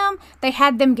investigating them, they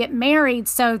had them get married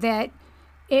so that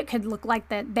it could look like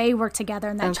that they were together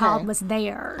and that child was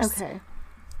theirs. Okay.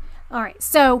 All right.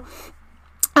 So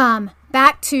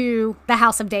back to the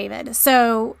House of David.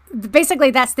 So basically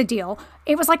that's the deal.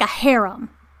 It was like a harem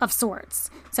of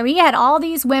sorts. So he had all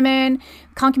these women,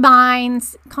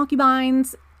 concubines,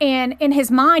 and in his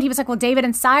mind, he was like, well, David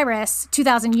and Cyrus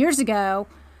 2,000 years ago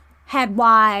had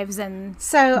wives and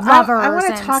lovers. I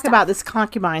want to talk about this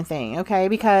concubine thing, okay?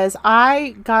 Because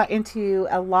I got into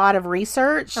a lot of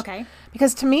research. Okay.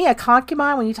 Because to me, a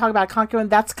concubine, when you talk about a concubine,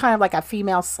 that's kind of like a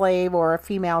female slave or a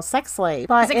female sex slave.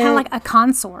 But is it kind of like a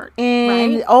consort?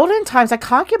 In olden times, a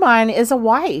concubine is a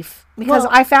wife. Because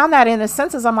I found that in the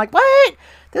census. I'm like, what?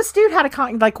 This dude had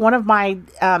like one of my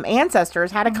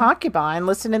ancestors had a concubine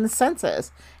listed in the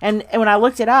census. And when I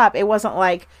looked it up, it wasn't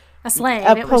like a slave,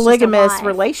 a polygamous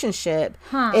relationship.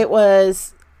 It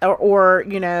was, or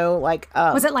you know, like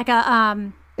was it like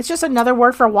a it's just another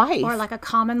word for wife, or like a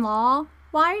common law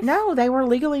wife? No, they were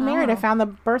legally married. I found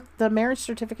the marriage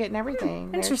certificate and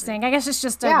everything. Interesting. I guess it's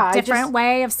just a different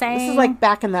way of saying. This is like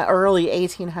back in the early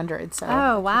 1800s. So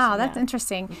oh wow, that's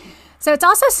interesting. So it's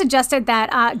also suggested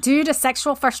that due to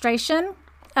sexual frustration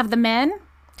of the men,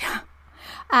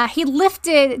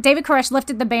 David Koresh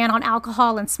lifted the ban on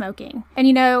alcohol and smoking. And,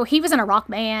 you know, he was in a rock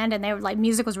band and they were like,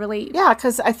 music was really... Yeah,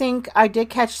 because I think I did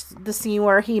catch the scene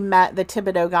where he met the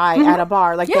Thibodeau guy at a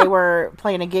bar. Like they were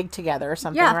playing a gig together or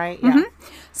something, right? Yeah.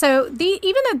 So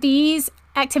even though these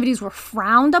activities were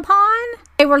frowned upon,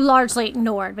 they were largely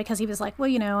ignored because he was like, well,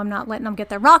 you know, I'm not letting them get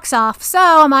their rocks off, so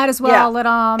I might as well let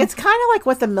them... It's kind of like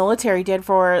what the military did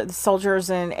for the soldiers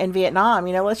in Vietnam.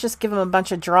 You know, let's just give them a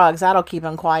bunch of drugs. That'll keep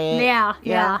them quiet.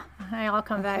 Yeah. They all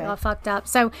come back all fucked up.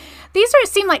 So these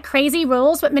seem like crazy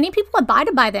rules, but many people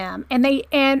abided by them.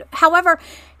 And however,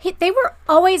 they were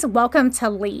always welcome to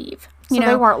leave. So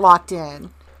they weren't locked in.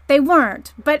 They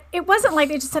weren't. But it wasn't like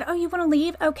they just said, oh, you want to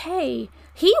leave? Okay.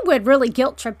 He would really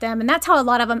guilt trip them. And that's how a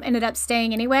lot of them ended up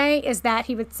staying anyway, is that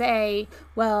he would say,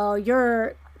 well, he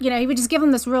would just give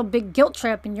them this real big guilt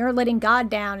trip, and you're letting God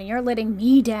down and you're letting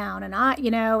me down. And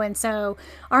and so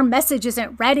our message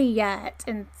isn't ready yet.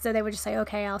 And so they would just say,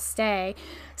 okay, I'll stay.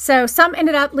 So some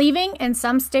ended up leaving and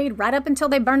some stayed right up until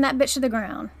they burned that bitch to the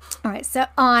ground. All right. So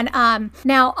on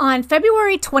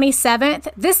February 27th,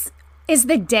 this is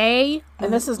the day.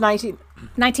 And this is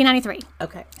 1993.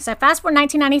 Okay. So fast forward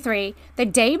 1993, the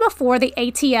day before the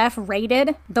ATF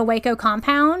raided the Waco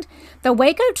compound, the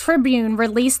Waco Tribune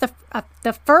released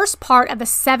the first part of a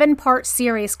 7-part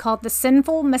series called The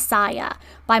Sinful Messiah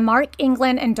by Mark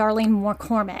England and Darlene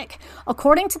McCormick.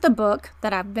 According to the book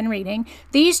that I've been reading,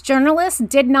 these journalists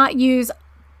did not use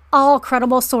all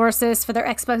credible sources for their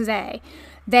expose.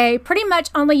 They pretty much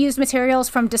only used materials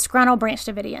from disgruntled Branch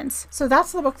Davidians. So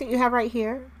that's the book that you have right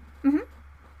here? Mm-hmm.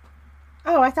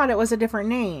 Oh, I thought it was a different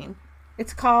name.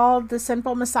 It's called The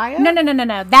Sinful Messiah?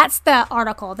 No. That's the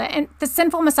article. The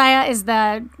Sinful Messiah is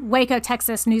the Waco,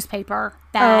 Texas newspaper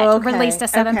that released a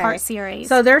 7-part series.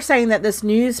 So they're saying that this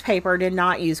newspaper did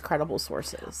not use credible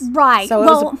sources. Right.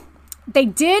 So they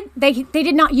did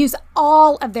not use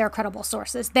all of their credible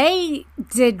sources. They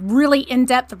did really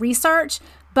in-depth research,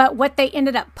 but what they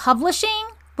ended up publishing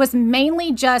was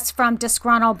mainly just from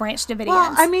disgruntled Branch Davidians.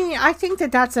 Well, I mean, I think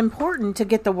that that's important to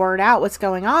get the word out what's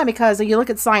going on, because if you look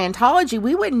at Scientology,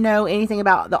 we wouldn't know anything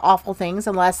about the awful things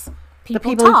unless the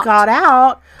people who got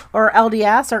out, or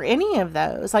LDS, or any of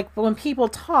those. Like, when people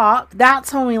talk,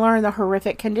 that's when we learn the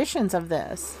horrific conditions of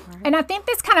this. Right? And I think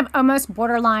this kind of almost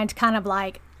borderlined kind of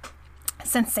like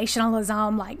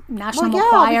sensationalism, like National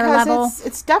Enquirer level.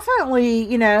 It's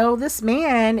definitely, this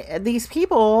man, these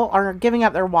people are giving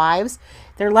up their wives.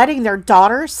 They're letting their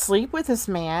daughters sleep with this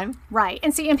man. Right.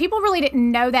 And people really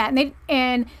didn't know that.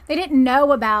 And they didn't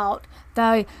know about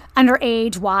the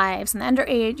underage wives and the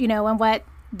underage, and what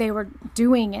they were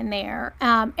doing in there.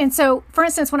 And so, for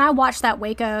instance, when I watched that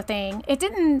Waco thing, it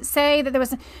didn't say that there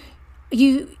was,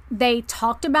 they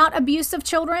talked about abuse of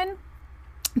children.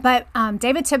 But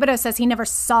David Thibodeau says he never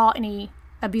saw any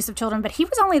abuse of children, but he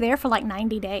was only there for like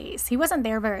 90 days. He wasn't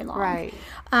there very long. Right.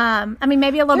 I mean,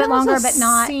 maybe a little bit longer, but not. There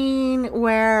was a scene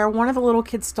where one of the little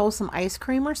kids stole some ice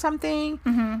cream or something,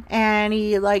 and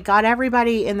he got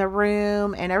everybody in the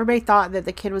room, and everybody thought that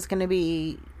the kid was going to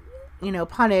be,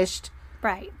 punished.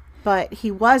 Right. But he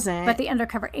wasn't. But the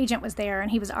undercover agent was there, and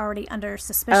he was already under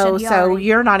suspicion. Oh, so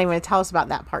you're not even going to tell us about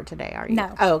that part today, are you?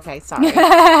 No. Oh, okay. Sorry.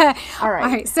 All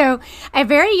right. So a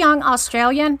very young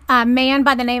Australian man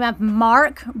by the name of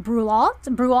Mark Brault,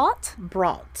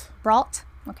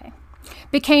 okay,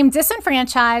 became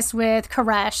disenfranchised with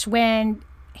Koresh when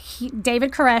David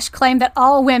Koresh claimed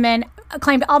all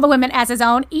the women as his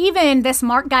own, even this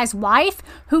Mark guy's wife,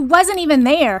 who wasn't even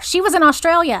there. She was in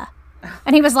Australia.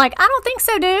 And he was like, I don't think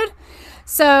so, dude.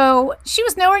 So she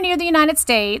was nowhere near the United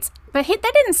States, but that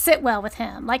didn't sit well with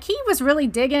him. Like, he was really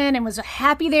digging and was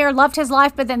happy there, loved his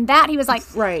life. But then he was like,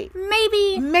 right,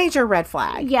 maybe. Major red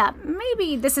flag. Yeah,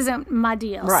 maybe this isn't my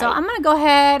deal. Right. So I'm going to go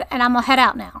ahead and I'm going to head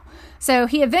out now. So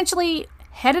he eventually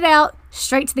headed out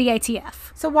straight to the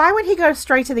ATF. So why would he go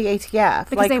straight to the ATF?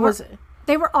 Because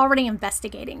they were already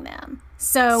investigating them.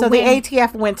 So the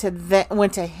ATF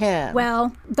went to him.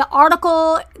 Well,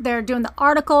 they're doing the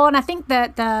article, and I think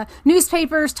that the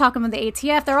newspapers talking with the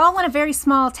ATF, they're all in a very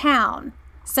small town.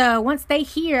 So once they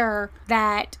hear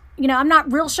that, I'm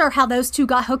not real sure how those two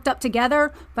got hooked up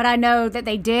together, but I know that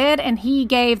they did, and he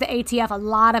gave the ATF a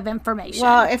lot of information.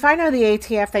 Well, if I know the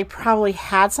ATF, they probably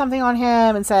had something on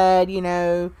him and said,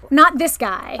 Not this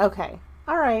guy. Okay.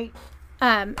 All right.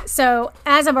 So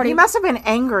as I've already... He must have been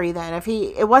angry then.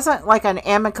 It wasn't like an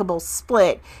amicable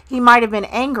split, he might have been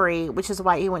angry, which is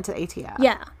why he went to the ATF.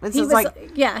 Yeah.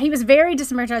 He was very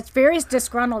disenfranchised, very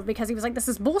disgruntled, because he was like, this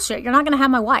is bullshit. You're not going to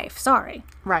have my wife. Sorry.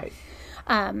 Right.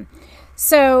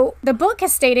 So the book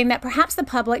is stating that perhaps the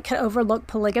public could overlook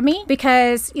polygamy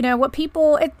because,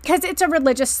 because it's a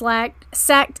religious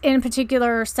sect in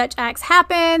particular, such acts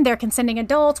happen. They're consenting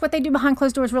adults. What they do behind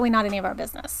closed doors is really not any of our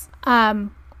business.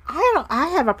 I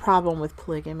have a problem with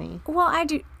polygamy. Well, I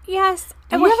do. Yes.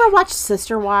 Have you ever watched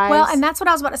Sister Wives? Well, and that's what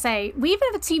I was about to say. We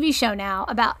even have a TV show now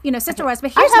about, Sister Wives,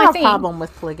 but here's I my have thing. a problem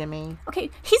with polygamy. Okay.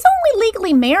 He's only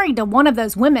legally married to one of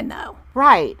those women, though.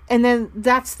 Right. And then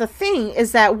that's the thing,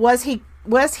 is that was he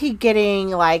getting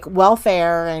like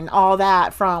welfare and all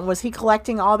that was he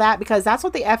collecting all that? Because that's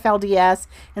what the FLDS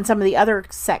and some of the other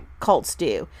sect cults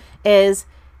do, is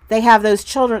they have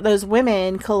those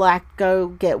women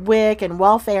go get WIC and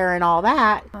welfare and all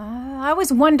that. I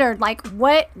always wondered,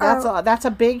 what... That's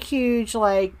a big, huge,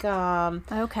 way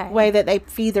that they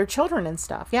feed their children and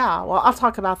stuff. Yeah, well, I'll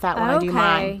talk about that when I do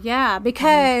mine. Yeah,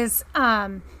 because,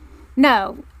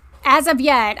 no, as of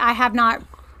yet, I have not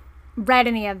read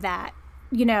any of that.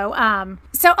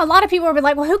 So a lot of people will be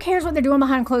like, well, who cares what they're doing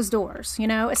behind closed doors?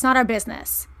 It's not our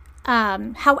business.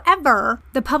 However,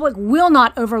 the public will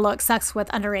not overlook sex with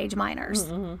underage minors.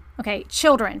 Mm-hmm. Okay,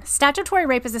 children. Statutory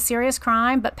rape is a serious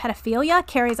crime, but pedophilia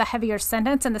carries a heavier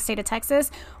sentence in the state of Texas,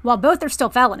 while both are still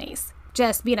felonies.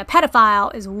 Just being a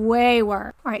pedophile is way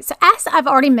worse. All right, so as I've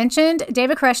already mentioned,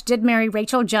 David Koresh did marry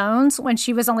Rachel Jones when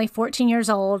she was only 14 years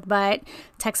old, but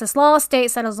Texas law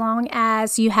states that as long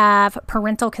as you have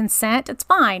parental consent, it's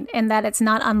fine, and that it's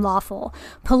not unlawful.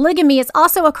 Polygamy is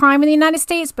also a crime in the United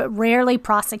States, but rarely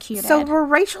prosecuted. So were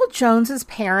Rachel Jones's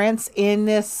parents in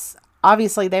this?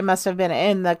 Obviously, they must have been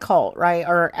in the cult, right?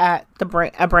 Or at a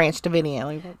Branch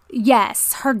Davidian.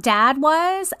 Yes, her dad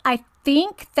was. I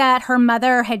think that her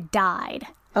mother had died.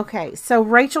 Okay, so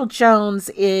Rachel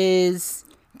Jones is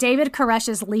David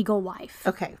Koresh's legal wife.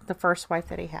 Okay, the first wife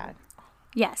that he had.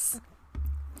 Yes.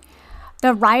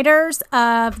 The writers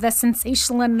of the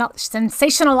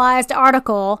sensationalized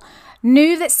article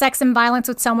knew that Sex and Violence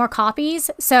would sell more copies,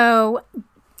 so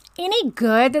any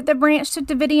good that the Branch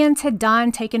Davidians had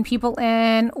done, taking people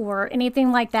in or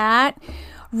anything like that,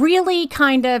 really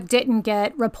kind of didn't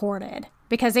get reported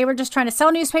because they were just trying to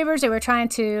sell newspapers. They were trying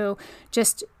to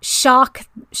just shock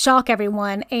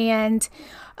everyone. And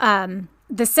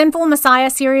the Sinful Messiah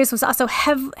series was also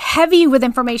heavy with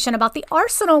information about the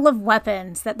arsenal of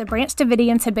weapons that the Branch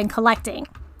Davidians had been collecting.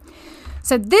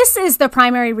 So this is the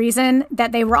primary reason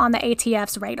that they were on the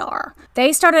ATF's radar.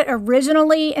 They started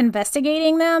originally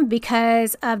investigating them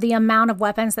because of the amount of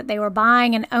weapons that they were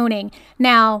buying and owning.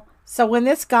 Now, so when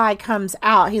this guy comes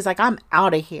out, he's like, I'm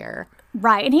out of here.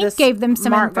 Right. And he gave them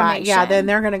some information. Yeah, then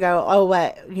they're going to go, oh,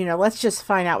 let's just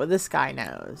find out what this guy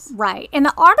knows. Right. And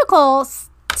the article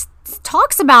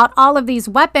talks about all of these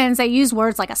weapons. They use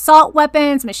words like assault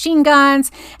weapons, machine guns,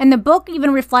 and the book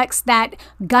even reflects that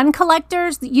gun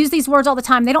collectors use these words all the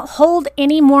time. They don't hold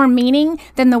any more meaning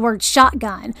than the word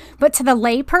shotgun. But to the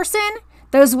layperson,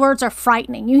 those words are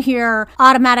frightening. You hear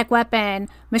automatic weapon,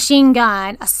 machine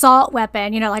gun, assault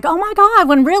weapon, like, oh my God,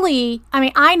 when really,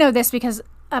 I know this because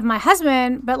of my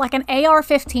husband, but like an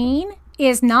AR-15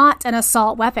 is not an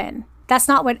assault weapon. That's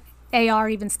not what AR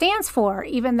even stands for,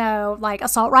 even though like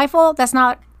assault rifle, that's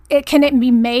not it. Can it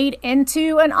be made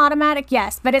into an automatic?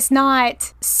 Yes, but it's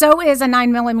not. So is a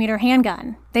 9mm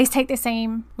handgun. They take the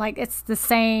same, it's the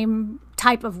same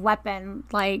type of weapon.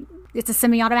 Like it's a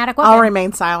semi-automatic weapon. I'll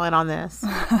remain silent on this.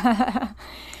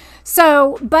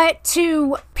 So, but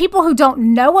to people who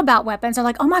don't know about weapons are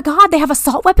like, oh my God, they have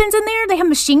assault weapons in there? They have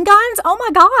machine guns? Oh my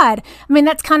God.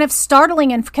 That's kind of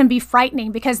startling and can be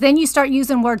frightening because then you start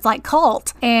using words like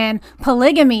cult and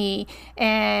polygamy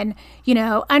and,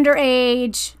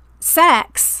 underage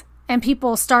sex. and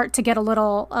people start to get a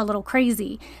little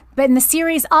crazy. But in the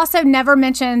series also never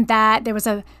mentioned that there was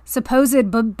a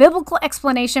supposed biblical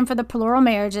explanation for the plural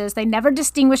marriages. They never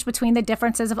distinguished between the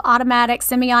differences of automatic,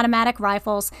 semi-automatic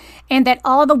rifles, and that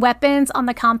all the weapons on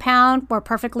the compound were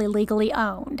perfectly legally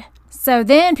owned. So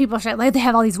then people say, like, they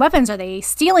have all these weapons. Are they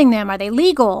stealing them? Are they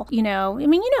legal? You know, I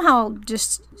mean, you know how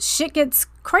just shit gets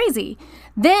crazy.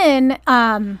 Then,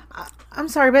 I'm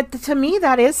sorry, but to me,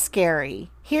 that is scary.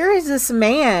 Here is this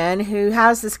man who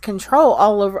has this control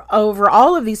over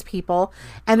all of these people,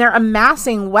 and they're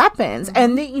amassing weapons.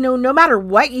 And, you know, no matter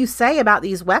what you say about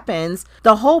these weapons,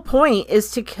 the whole point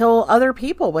is to kill other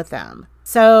people with them.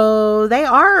 So they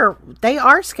are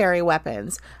scary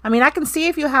weapons. I mean, I can see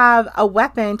if you have a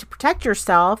weapon to protect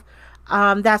yourself,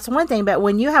 that's one thing. But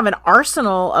when you have an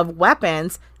arsenal of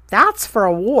weapons, that's for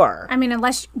a war. I mean,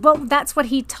 that's what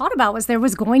he taught about, was there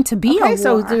was going to be a war.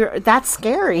 So that's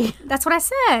scary. That's what I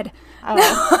said. Oh.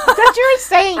 That you were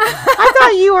saying. I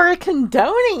thought you were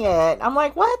condoning it. I'm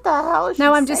like, what the hell is she saying?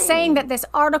 No, I'm just saying that this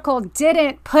article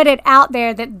didn't put it out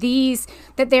there that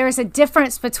there is a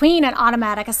difference between an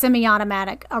automatic, a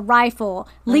semi-automatic, a rifle,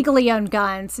 legally owned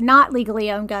guns, not legally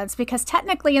owned guns, because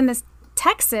technically in this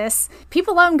Texas,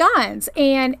 people own guns,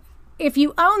 and if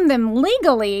you own them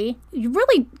legally, you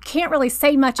really can't really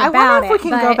say much about it. I wonder if we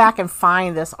can go back and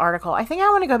find this article. I think I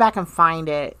want to go back and find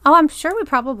it. Oh, I'm sure we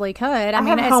probably could. I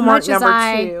mean, have homework number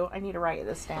 2. I need to write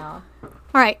this down. All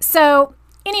right. So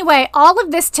anyway, all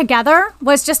of this together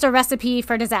was just a recipe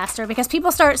for disaster, because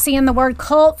people start seeing the word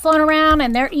cult flown around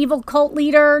and their evil cult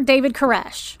leader, David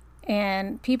Koresh.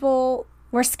 And people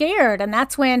were scared. And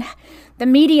that's when the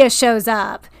media shows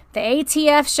up. The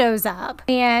ATF shows up.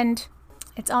 And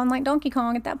it's on like Donkey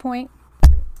Kong at that point.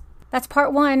 That's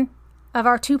part 1 of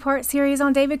our 2-part series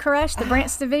on David Koresh, the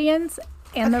Branch Davidians,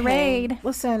 and the raid.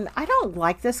 Listen, I don't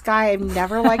like this guy. I've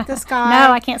never liked this guy.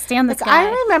 No, I can't stand this guy.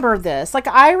 I remember this.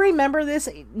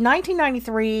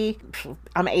 1993.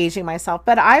 I'm aging myself,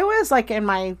 but I was like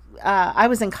I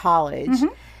was in college,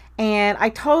 and I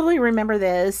totally remember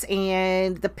this.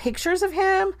 And the pictures of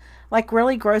him, like,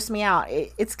 really grossed me out.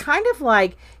 It's kind of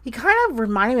like, he kind of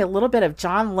reminded me a little bit of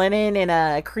John Lennon in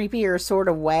a creepier sort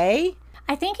of way.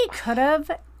 I think he could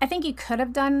have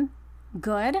done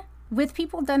good with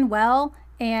people, done well,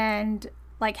 and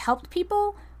like helped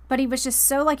people, but he was just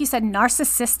so, like you said,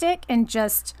 narcissistic and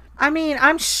just... I mean,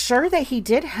 I'm sure that he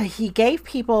gave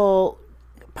people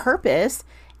purpose,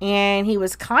 and he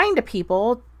was kind to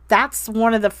people. That's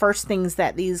one of the first things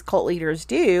that these cult leaders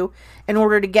do in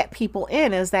order to get people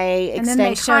in, is they extend kindness. And then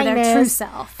they show their true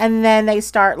self. And then they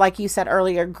start, like you said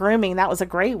earlier, grooming. That was a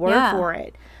great word for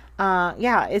it. I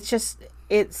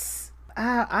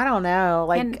don't know.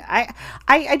 Like,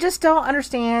 I just don't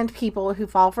understand people who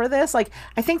fall for this. Like,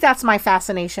 I think that's my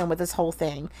fascination with this whole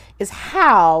thing, is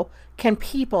how can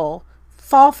people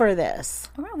fall for this?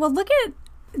 All right, well, look at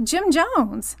Jim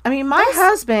Jones. I mean, my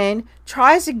husband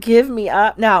tries to give me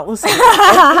up. No, listen, if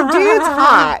the dude's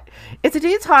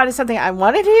hot, it's something I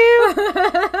want to do,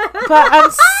 but I'm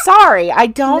sorry. I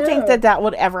don't think that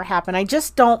would ever happen. I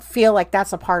just don't feel like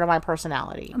that's a part of my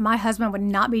personality. My husband would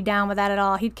not be down with that at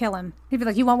all. He'd kill him. He'd be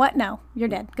like, you want what? No, you're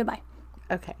dead. Goodbye.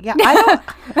 Okay. Yeah.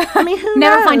 I mean, who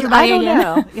Never knows? find your body I don't again.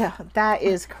 know. Yeah. That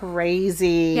is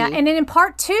crazy. Yeah. And then in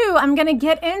part 2, I'm going to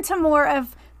get into more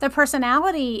of the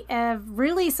personality of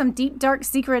really some deep, dark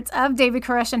secrets of David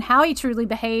Koresh and how he truly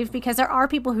behaved, because there are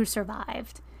people who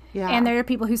survived. Yeah. And there are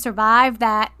people who survived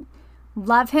that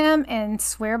love him and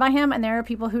swear by him. And there are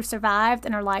people who survived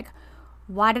and are like,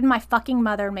 why did my fucking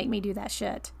mother make me do that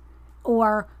shit?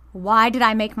 Or why did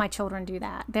I make my children do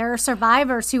that? There are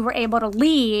survivors who were able to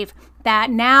leave that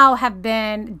now have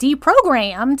been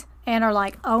deprogrammed and are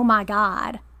like, oh my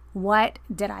God, what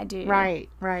did I do? Right.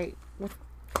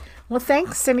 Well,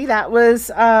 thanks, Cindy. That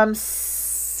was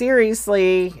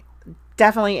seriously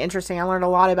definitely interesting. I learned a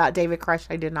lot about David Koresh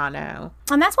I did not know.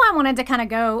 And that's why I wanted to kind of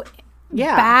go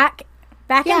back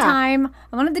in time.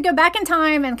 I wanted to go back in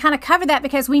time and kind of cover that,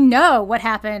 because we know what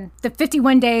happened the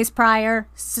 51 days prior,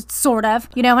 sort of,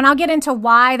 you know, and I'll get into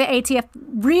why the ATF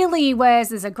really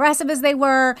was as aggressive as they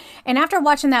were. And after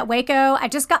watching that Waco, I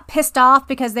just got pissed off,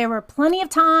 because there were plenty of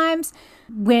times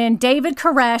when David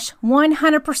Koresh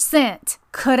 100%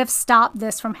 could have stopped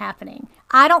this from happening.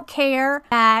 I don't care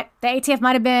that the ATF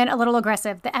might have been a little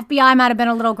aggressive. The FBI might have been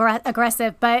a little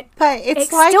aggressive, but it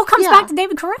still comes back to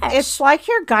David Koresh. It's like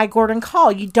your Guy Gordon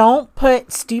call. You don't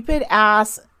put stupid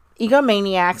ass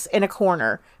egomaniacs in a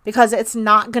corner, because it's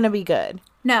not going to be good.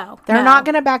 No. They're not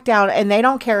going to back down, and they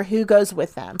don't care who goes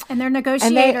with them. And they're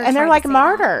negotiators. And they're like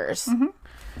martyrs. Mm-hmm.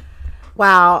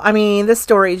 Wow. I mean, this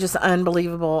story is just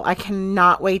unbelievable. I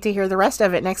cannot wait to hear the rest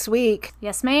of it next week.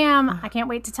 Yes, ma'am. I can't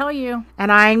wait to tell you.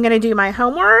 And I'm going to do my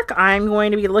homework. I'm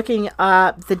going to be looking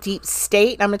up the deep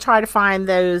state. I'm going to try to find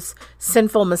those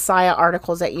sinful Messiah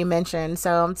articles that you mentioned.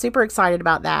 So I'm super excited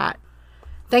about that.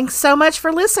 Thanks so much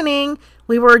for listening.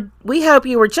 We hope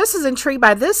you were just as intrigued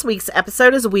by this week's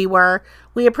episode as we were.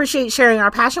 We appreciate sharing our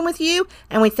passion with you,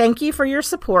 and we thank you for your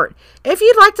support. If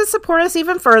you'd like to support us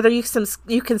even further, you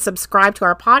can subscribe to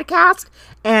our podcast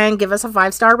and give us a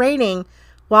 5-star rating.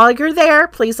 While you're there,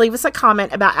 please leave us a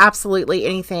comment about absolutely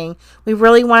anything. We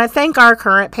really want to thank our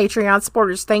current Patreon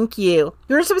supporters. Thank you.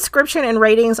 Your subscription and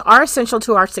ratings are essential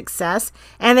to our success,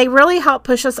 and they really help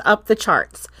push us up the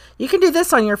charts. You can do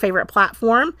this on your favorite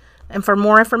platform. And for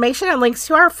more information and links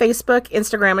to our Facebook,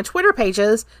 Instagram, and Twitter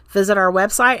pages, visit our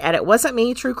website at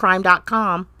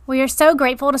itwasn'tmetruecrime.com. We are so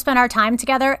grateful to spend our time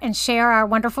together and share our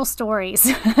wonderful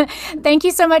stories. Thank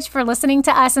you so much for listening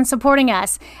to us and supporting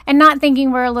us and not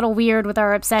thinking we're a little weird with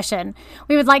our obsession.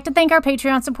 We would like to thank our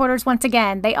Patreon supporters once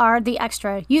again. They are the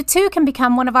extra. You too can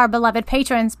become one of our beloved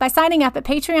patrons by signing up at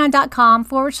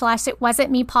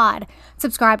patreon.com/itwasn'tmepod.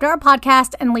 Subscribe to our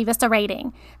podcast and leave us a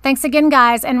rating. Thanks again,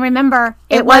 guys. And remember,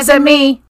 it wasn't me.